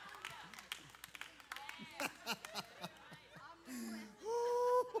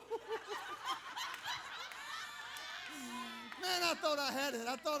 Man, I thought I had it.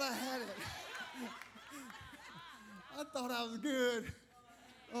 I thought I had it. I thought I was good.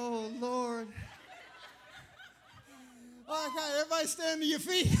 Oh, Lord. All right, everybody stand to your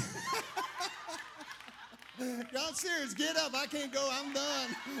feet. Y'all serious? Get up. I can't go. I'm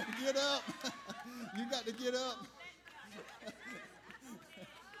done. Get up. You got to get up.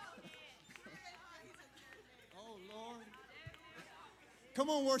 Oh, Lord. Come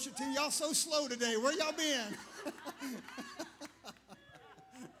on, worship team. Y'all so slow today. Where y'all been?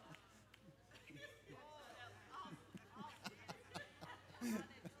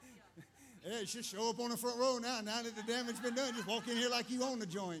 Yeah, just show up on the front row now. Now that the damage been done, just walk in here like you own the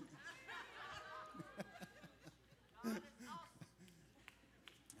joint.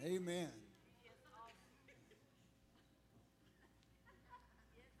 Amen.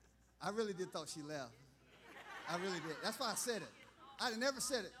 I really did thought she left. I really did. That's why I said it. I never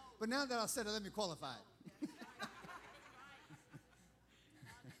said it. But now that I said it, let me qualify it.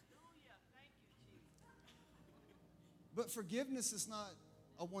 But forgiveness is not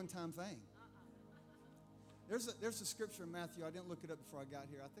a one-time thing. There's a scripture in Matthew. I didn't look it up before I got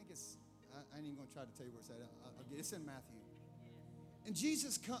here. I think I ain't even going to try to tell you where it's at. It's in Matthew. And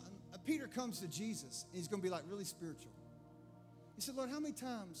Peter comes to Jesus, and he's going to be like really spiritual. He said, Lord, how many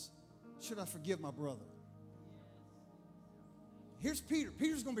times should I forgive my brother? Here's Peter.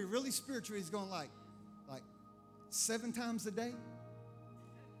 Peter's going to be really spiritual. He's going like 7 times a day.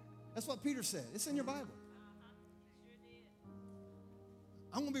 That's what Peter said. It's in your Bible.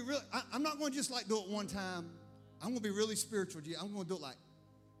 I'm going to be real. I'm not going to just like do it one time. I'm going to be really spiritual. I'm going to do it like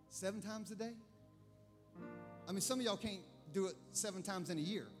 7 times a day. I mean, some of y'all can't do it 7 times in a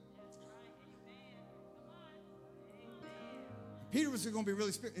year. Peter was going to be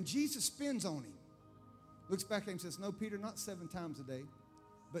really spiritual. And Jesus spins on him. Looks back at him and says, no, Peter, not 7 times a day,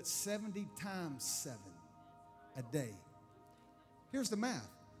 but 70 times 7 a day. Here's the math.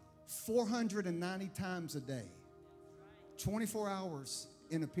 490 times a day. 24 hours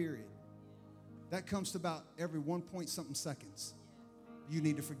in a period. That comes to about every 1 point something seconds. You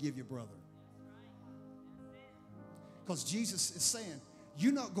need to forgive your brother. Because Jesus is saying,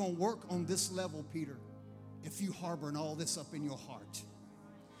 you're not going to work on this level, Peter, if you harboring all this up in your heart.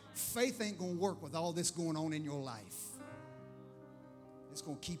 Faith ain't going to work with all this going on in your life. It's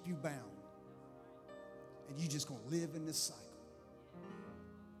going to keep you bound. And you're just going to live in this cycle.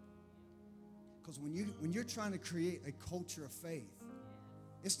 Because when you're trying to create a culture of faith,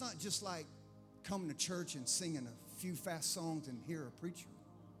 it's not just like coming to church and singing a few fast songs and hear a preacher.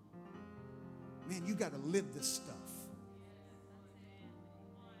 Man, you got to live this stuff.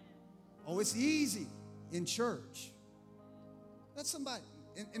 Oh, it's easy in church. That's somebody.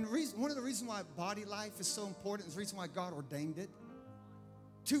 And one of the reasons why body life is so important is the reason why God ordained it.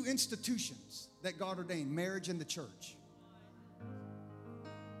 2 institutions that God ordained, marriage and the church.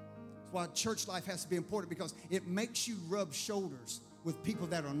 That's why church life has to be important, because it makes you rub shoulders with people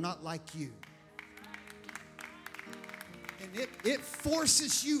that are not like you. And it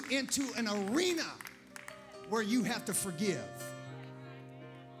forces you into an arena where you have to forgive.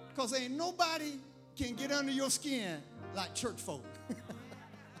 Because ain't nobody can get under your skin like church folk.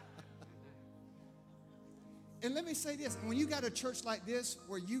 And let me say this, when you got a church like this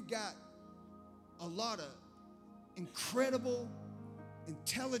where you got a lot of incredible,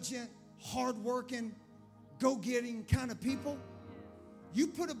 intelligent, hardworking, go-getting kind of people, you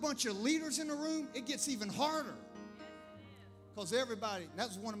put a bunch of leaders in the room, it gets even harder. Because everybody, that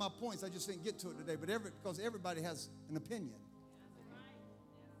was one of my points, I just didn't get to it today, but because everybody has an opinion.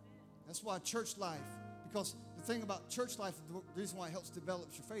 That's why church life, because the thing about church life, the reason why it helps develop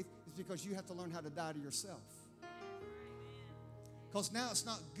your faith is because you have to learn how to die to yourself. Because now it's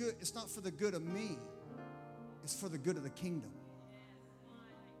not good, it's not for the good of me, it's for the good of the kingdom.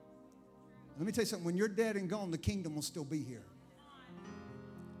 Let me tell you something, when you're dead and gone, the kingdom will still be here.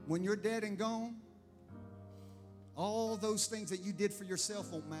 When you're dead and gone, All those things that you did for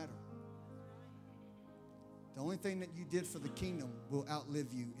yourself won't matter. The only thing that you did for the kingdom will outlive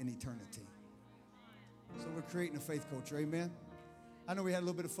you in eternity. So we're creating a faith culture, amen? I know we had a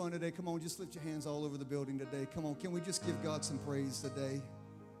little bit of fun today. Come on, just lift your hands all over the building today. Come on, can we just give God some praise today?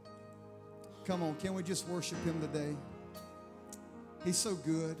 Come on, can we just worship him today? He's so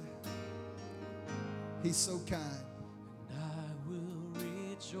good. He's so kind. And I will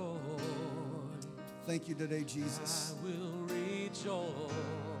rejoice. Thank you today, Jesus. I will rejoice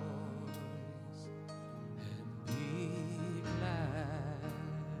and be glad.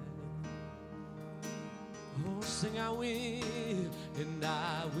 Oh, sing I will, and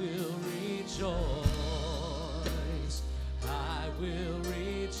I will rejoice. I will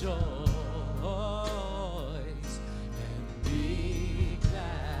rejoice and be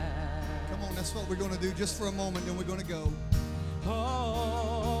glad. Come on, that's what we're going to do just for a moment, then we're going to go.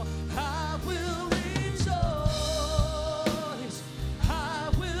 Oh, I will rejoice. I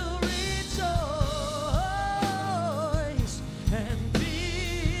will rejoice and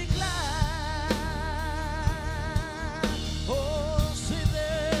be glad. Oh, see,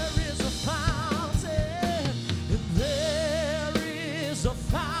 there is a fountain, and there is a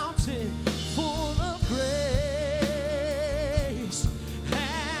fountain full of grace,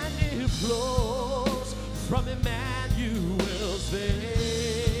 and it flows from Emmanuel's veins.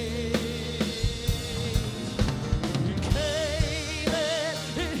 He came and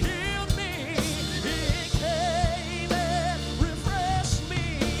he healed me. He came and refreshed me.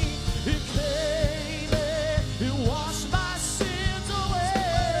 He came and he washed my sins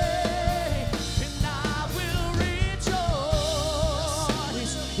away. And I will rejoice.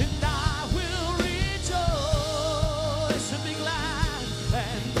 And I will rejoice and be glad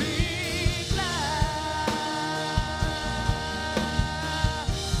and be glad.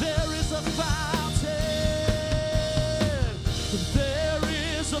 There is a fountain. There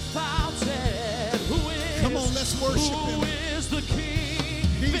is a fountain. Who is? Come on, let's worship Who him. is the King?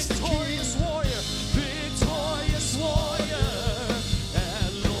 He's the Victorious warrior. Victorious warrior.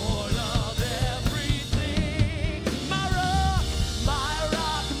 And Lord of everything. My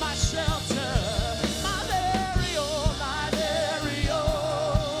rock, my shelter. My very own, my very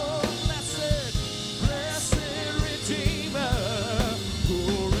own. Blessed Redeemer, who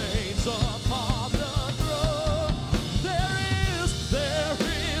reigns upon the throne. There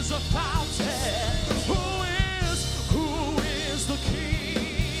is a fountain. Who is the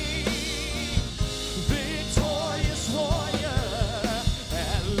King? Victorious warrior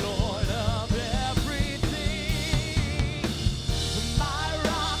and Lord of everything. My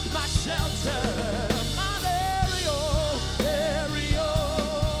rock, my shelter, my very own, very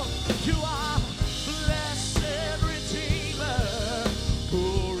own. You are blessed Redeemer, who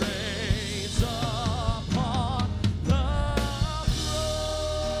reigns upon the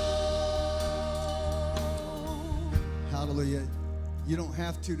throne. Hallelujah. You don't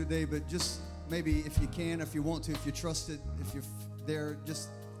have to today, but just maybe if you can, if you want to, if you trust it, if you're there, just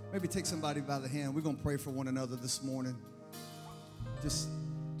maybe take somebody by the hand. We're going to pray for one another this morning. Just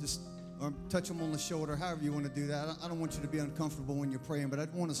or touch them on the shoulder, however you want to do that. I don't want you to be uncomfortable when you're praying, but I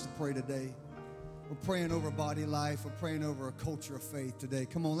want us to pray today. We're praying over body life. We're praying over a culture of faith today.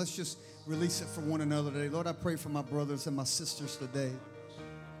 Come on, let's just release it for one another today. Lord, I pray for my brothers and my sisters today.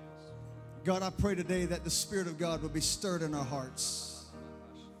 God, I pray today that the Spirit of God will be stirred in our hearts.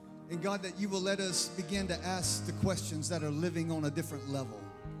 And God, that you will let us begin to ask the questions that are living on a different level.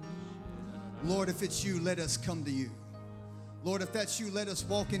 Lord, if it's you, let us come to you. Lord, if that's you, let us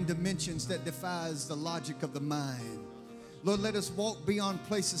walk in dimensions that defies the logic of the mind. Lord, let us walk beyond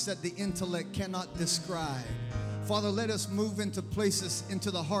places that the intellect cannot describe. Father, let us move into places, into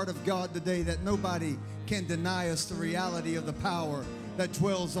the heart of God today that nobody can deny us the reality of the power that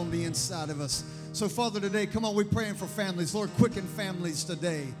dwells on the inside of us. So, Father, today, come on, we're praying for families. Lord, quicken families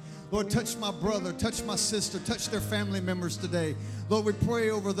today. Lord, touch my brother, touch my sister, touch their family members today. Lord, we pray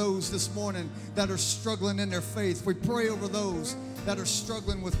over those this morning that are struggling in their faith. We pray over those that are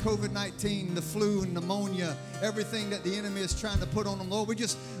struggling with COVID-19, the flu and pneumonia, everything that the enemy is trying to put on them. Lord, we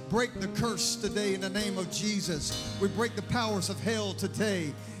just break the curse today in the name of Jesus. We break the powers of hell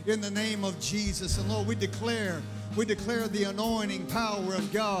today in the name of Jesus. And Lord, we declare the anointing power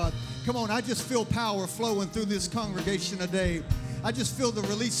of God. Come on, I just feel power flowing through this congregation today. I just feel the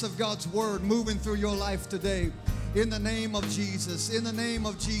release of God's word moving through your life today. In the name of Jesus, in the name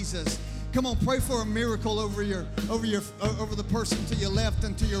of Jesus. Come on, pray for a miracle over the person to your left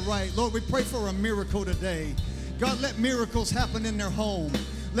and to your right. Lord, we pray for a miracle today. God, let miracles happen in their home.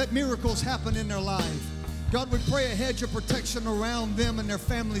 Let miracles happen in their life. God, we pray a hedge of protection around them and their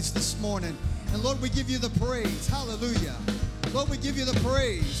families this morning. And Lord, we give you the praise. Hallelujah. Lord, we give you the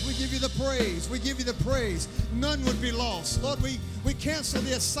praise. We give you the praise. We give you the praise. None would be lost. Lord, we cancel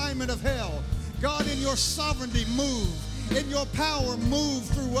the assignment of hell. God, in your sovereignty, move. In your power, move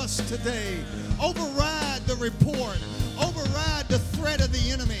through us today. Override the report. Override the threat of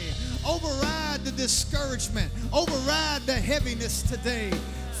the enemy. Override the discouragement. Override the heaviness today.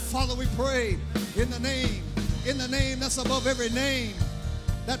 Father, we pray in the name that's above every name.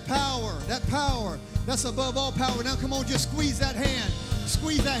 That power that's above all power. Now come on, just squeeze that hand.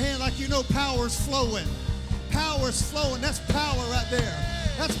 Squeeze that hand like you know power's flowing. Power's flowing. That's power right there.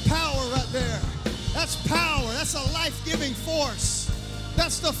 That's power right there. That's power. That's a life-giving force.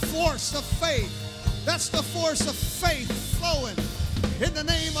 That's the force of faith. That's the force of faith flowing. In the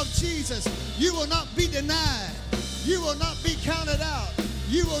name of Jesus, you will not be denied. You will not be counted out.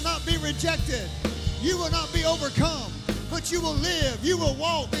 You will not be rejected. You will not be overcome. But you will live, you will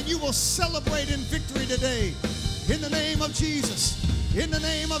walk, and you will celebrate in victory today. In the name of Jesus. In the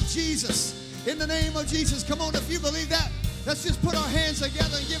name of Jesus. In the name of Jesus. Come on, if you believe that, let's just put our hands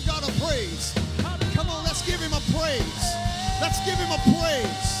together and give God a praise. Come on, let's give him a praise. Let's give him a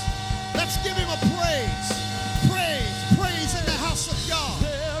praise. Let's give him a praise. Praise, praise in the house of God.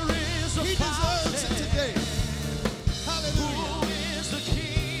 He deserves it today. Hallelujah.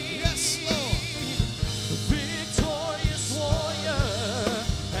 Yes, Lord.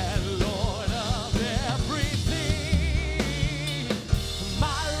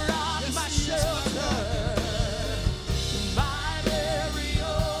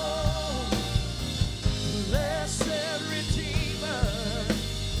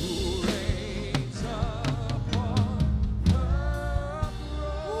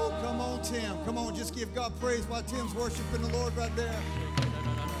 Give God praise while Tim's worshiping the Lord right there.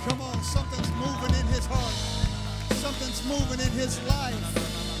 Come on, something's moving in his heart. Something's moving in his life.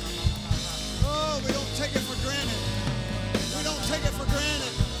 Oh, we don't take it for granted. We don't take it for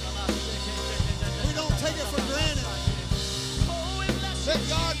granted. We don't take it for granted. Let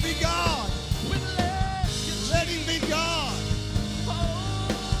God be God. Let him be God.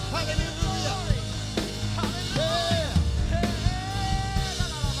 Hallelujah.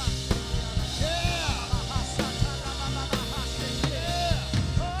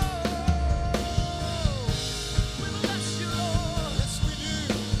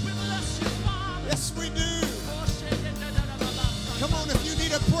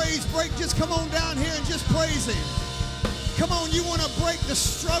 Praise break, just come on down here and just praise him. Come on, you want to break the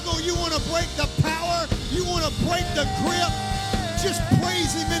struggle, you want to break the power, you want to break the grip, just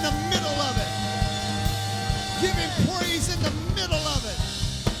praise him in the middle of it. Give him praise in the middle of it.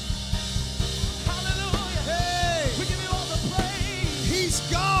 Hallelujah. Hey, we give you all the praise. He's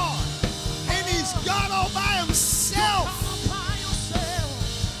God, and he's God all by himself.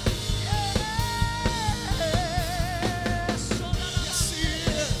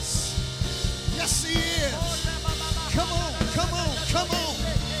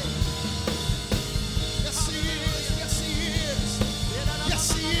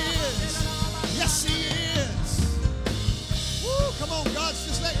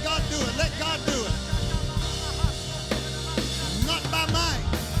 Let God do it. Not by might,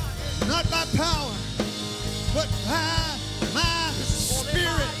 not by power, but by my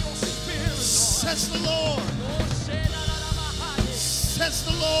spirit, says the Lord. Says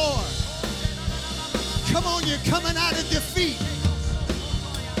the Lord. Come on, you're coming out of defeat.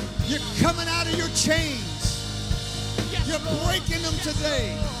 You're coming out of your chains. You're breaking them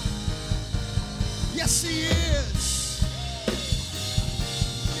today. Yes, he is.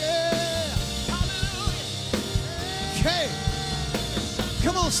 Okay.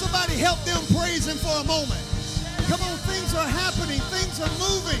 Come on, somebody help them praise him for a moment. Come on, things are happening. Things are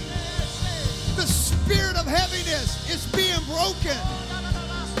moving. The spirit of heaviness is being broken.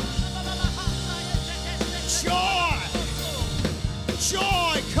 Joy.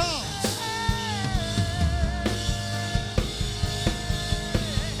 Joy comes.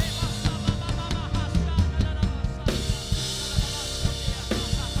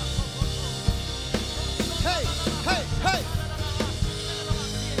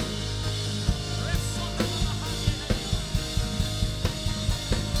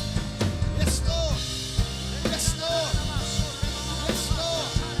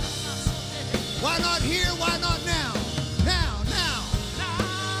 Why not here? Why not now? Now.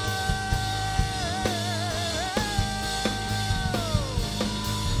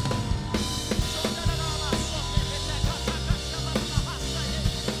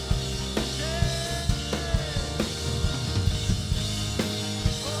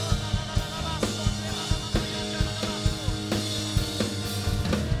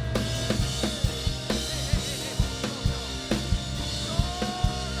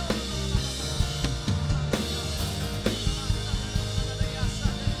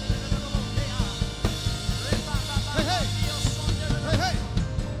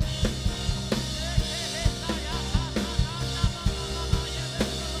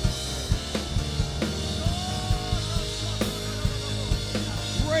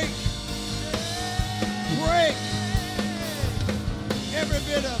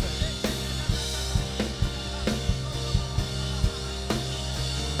 Every bit of it.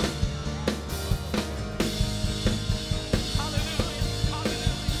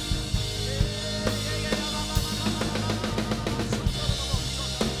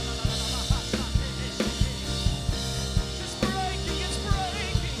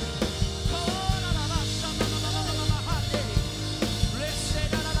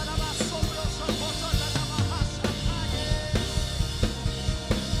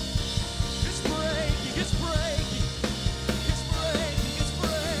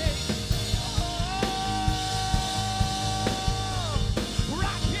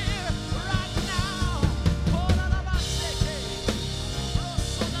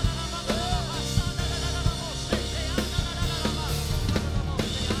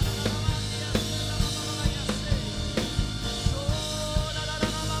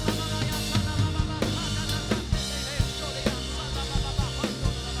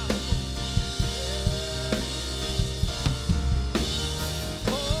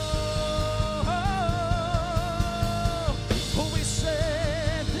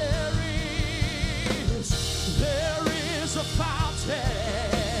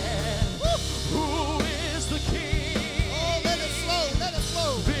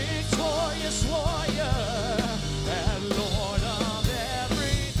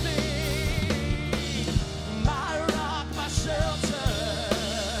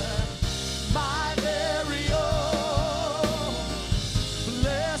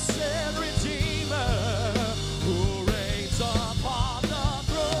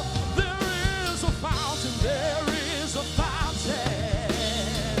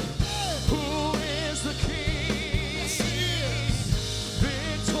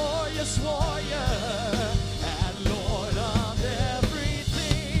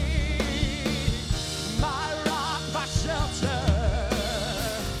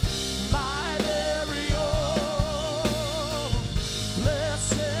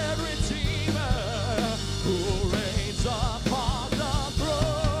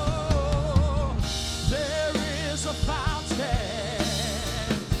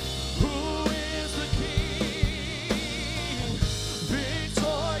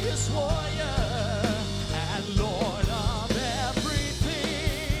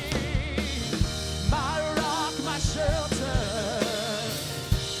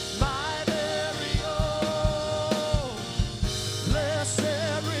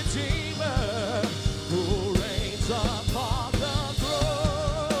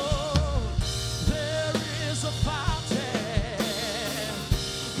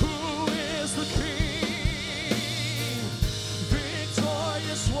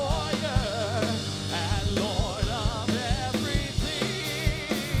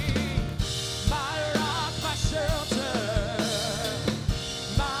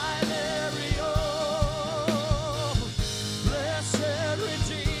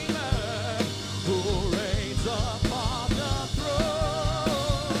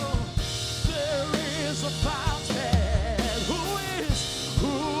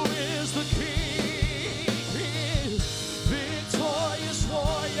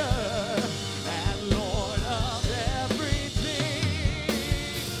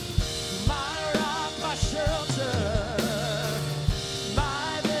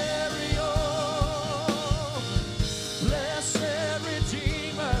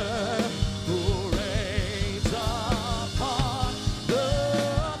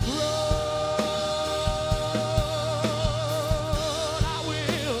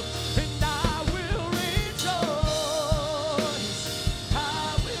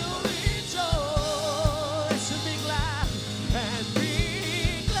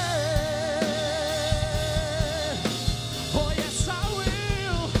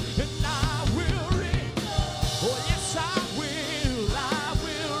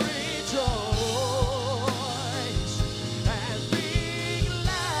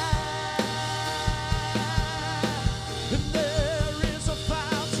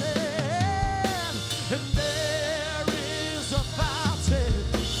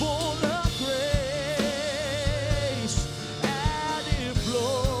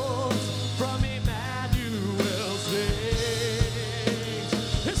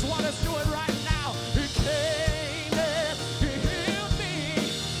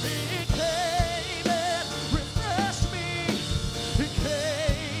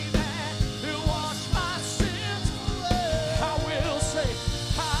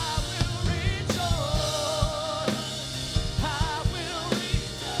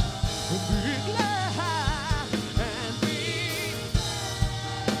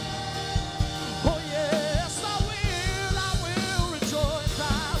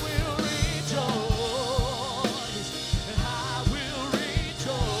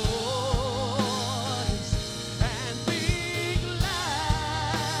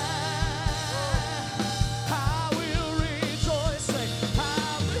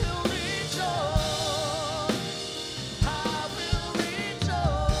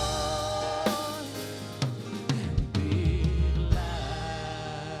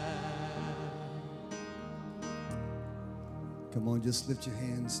 Come on, just lift your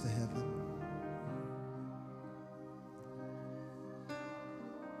hands to heaven.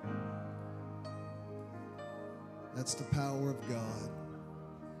 That's the power of God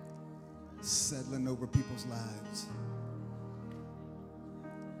settling over people's lives.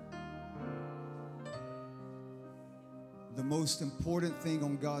 The most important thing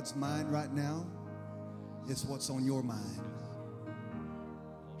on God's mind right now is what's on your mind.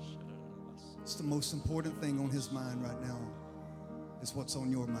 It's the most important thing on his mind right now is what's on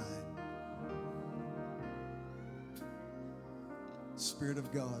your mind. Spirit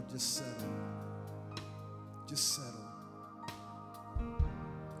of God, just settle. Just settle.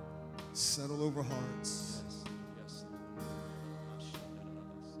 Settle over hearts.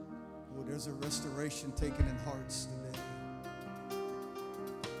 Oh, there's a restoration taken in hearts today.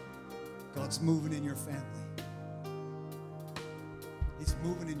 God's moving in your family. He's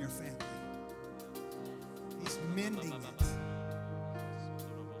moving in your family. He's mending it.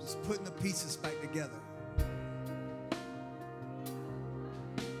 He's putting the pieces back together.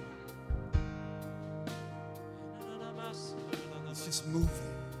 He's just moving.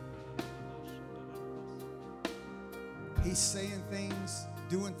 He's saying things,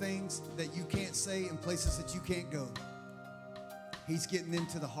 doing things that you can't say in places that you can't go. He's getting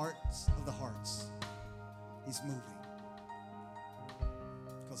into the hearts of the hearts. He's moving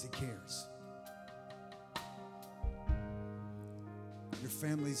because he cares. Your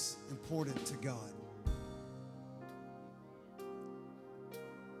family's important to God.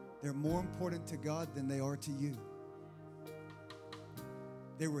 They're more important to God than they are to you.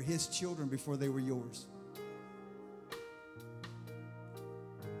 They were his children before they were yours.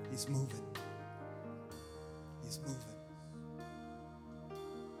 He's moving. He's moving.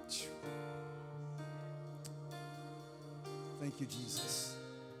 Thank you, Jesus.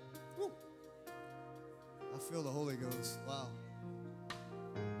 Woo. I feel the Holy Ghost. Wow.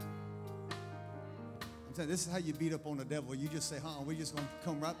 I'm telling you, this is how you beat up on the devil. You just say, we're just going to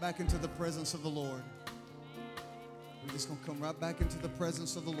come right back into the presence of the Lord. We're just going to come right back into the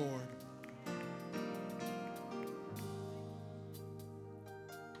presence of the Lord.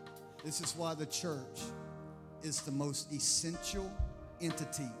 This is why the church is the most essential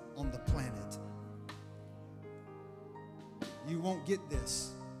entity on the planet. You won't get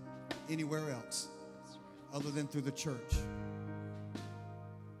this anywhere else other than through the church.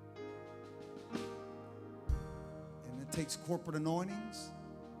 And it takes corporate anointings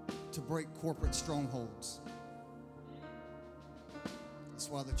to break corporate strongholds. That's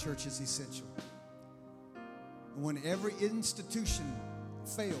why the church is essential. And when every institution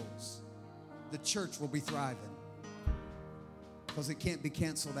fails, the church will be thriving because it can't be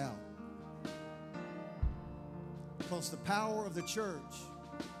canceled out. Because the power of the church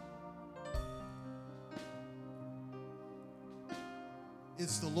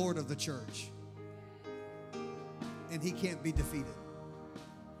is the Lord of the church, and he can't be defeated.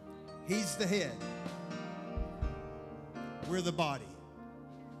 He's the head. We're the body.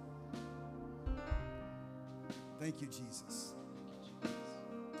 Thank you, Jesus.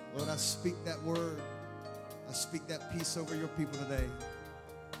 Lord, I speak that word. I speak that peace over your people today.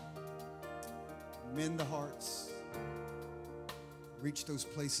 Mend the hearts. Reach those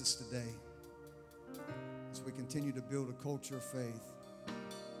places today as we continue to build a culture of faith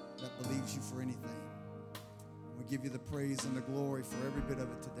that believes you for anything. We give you the praise and the glory for every bit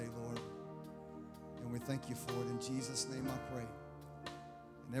of it today, Lord. And we thank you for it. In Jesus' name I pray.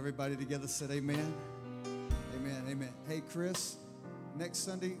 And everybody together said amen. Amen, amen. Hey, Chris, next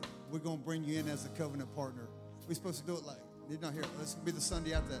Sunday, we're going to bring you in as a covenant partner. We're supposed to do it like, you're not here. This will be the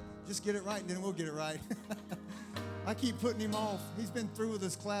Sunday after that. Just get it right, and then we'll get it right. I keep putting him off. He's been through with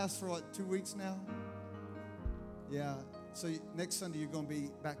his class for, 2 weeks now? Yeah. So next Sunday, you're going to be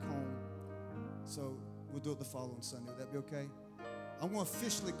back home. So we'll do it the following Sunday. Would that be okay? I'm going to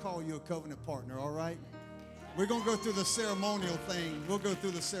officially call you a covenant partner, all right? We're going to go through the ceremonial thing. We'll go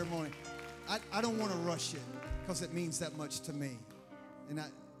through the ceremony. I don't want to rush it because it means that much to me. And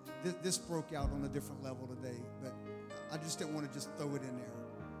this broke out on a different level today, but I just didn't want to just throw it in there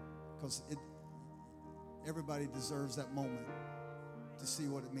because everybody deserves that moment to see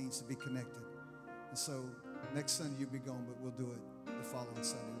what it means to be connected. And so next Sunday you'll be gone, but we'll do it the following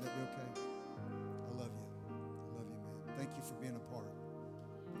Sunday. Would that be okay? I love you. I love you, man. Thank you for being a part.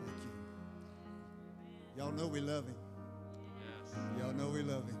 Thank you. Y'all know we love him. Y'all know we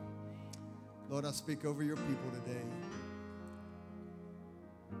love him. Lord, I speak over your people today.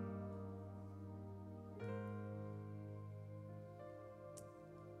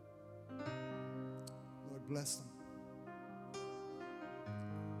 Lord, bless them.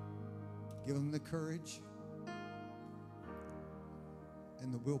 Give them the courage.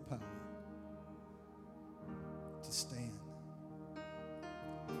 and the willpower to stand.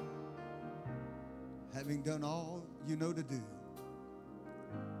 Having done all you know to do,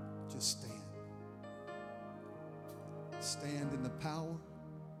 just stand. Stand in the power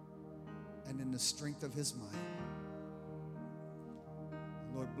and in the strength of his might.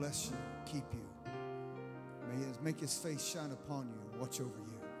 Lord bless you, keep you. May he make his face shine upon you and watch over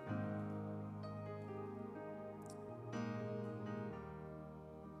you.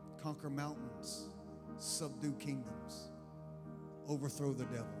 Conquer mountains, subdue kingdoms, overthrow the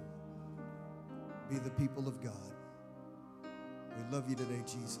devil. Be the people of God. We love you today,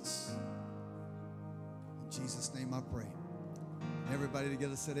 Jesus. In Jesus' name I pray. Everybody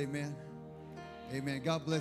together said amen. Amen. God bless.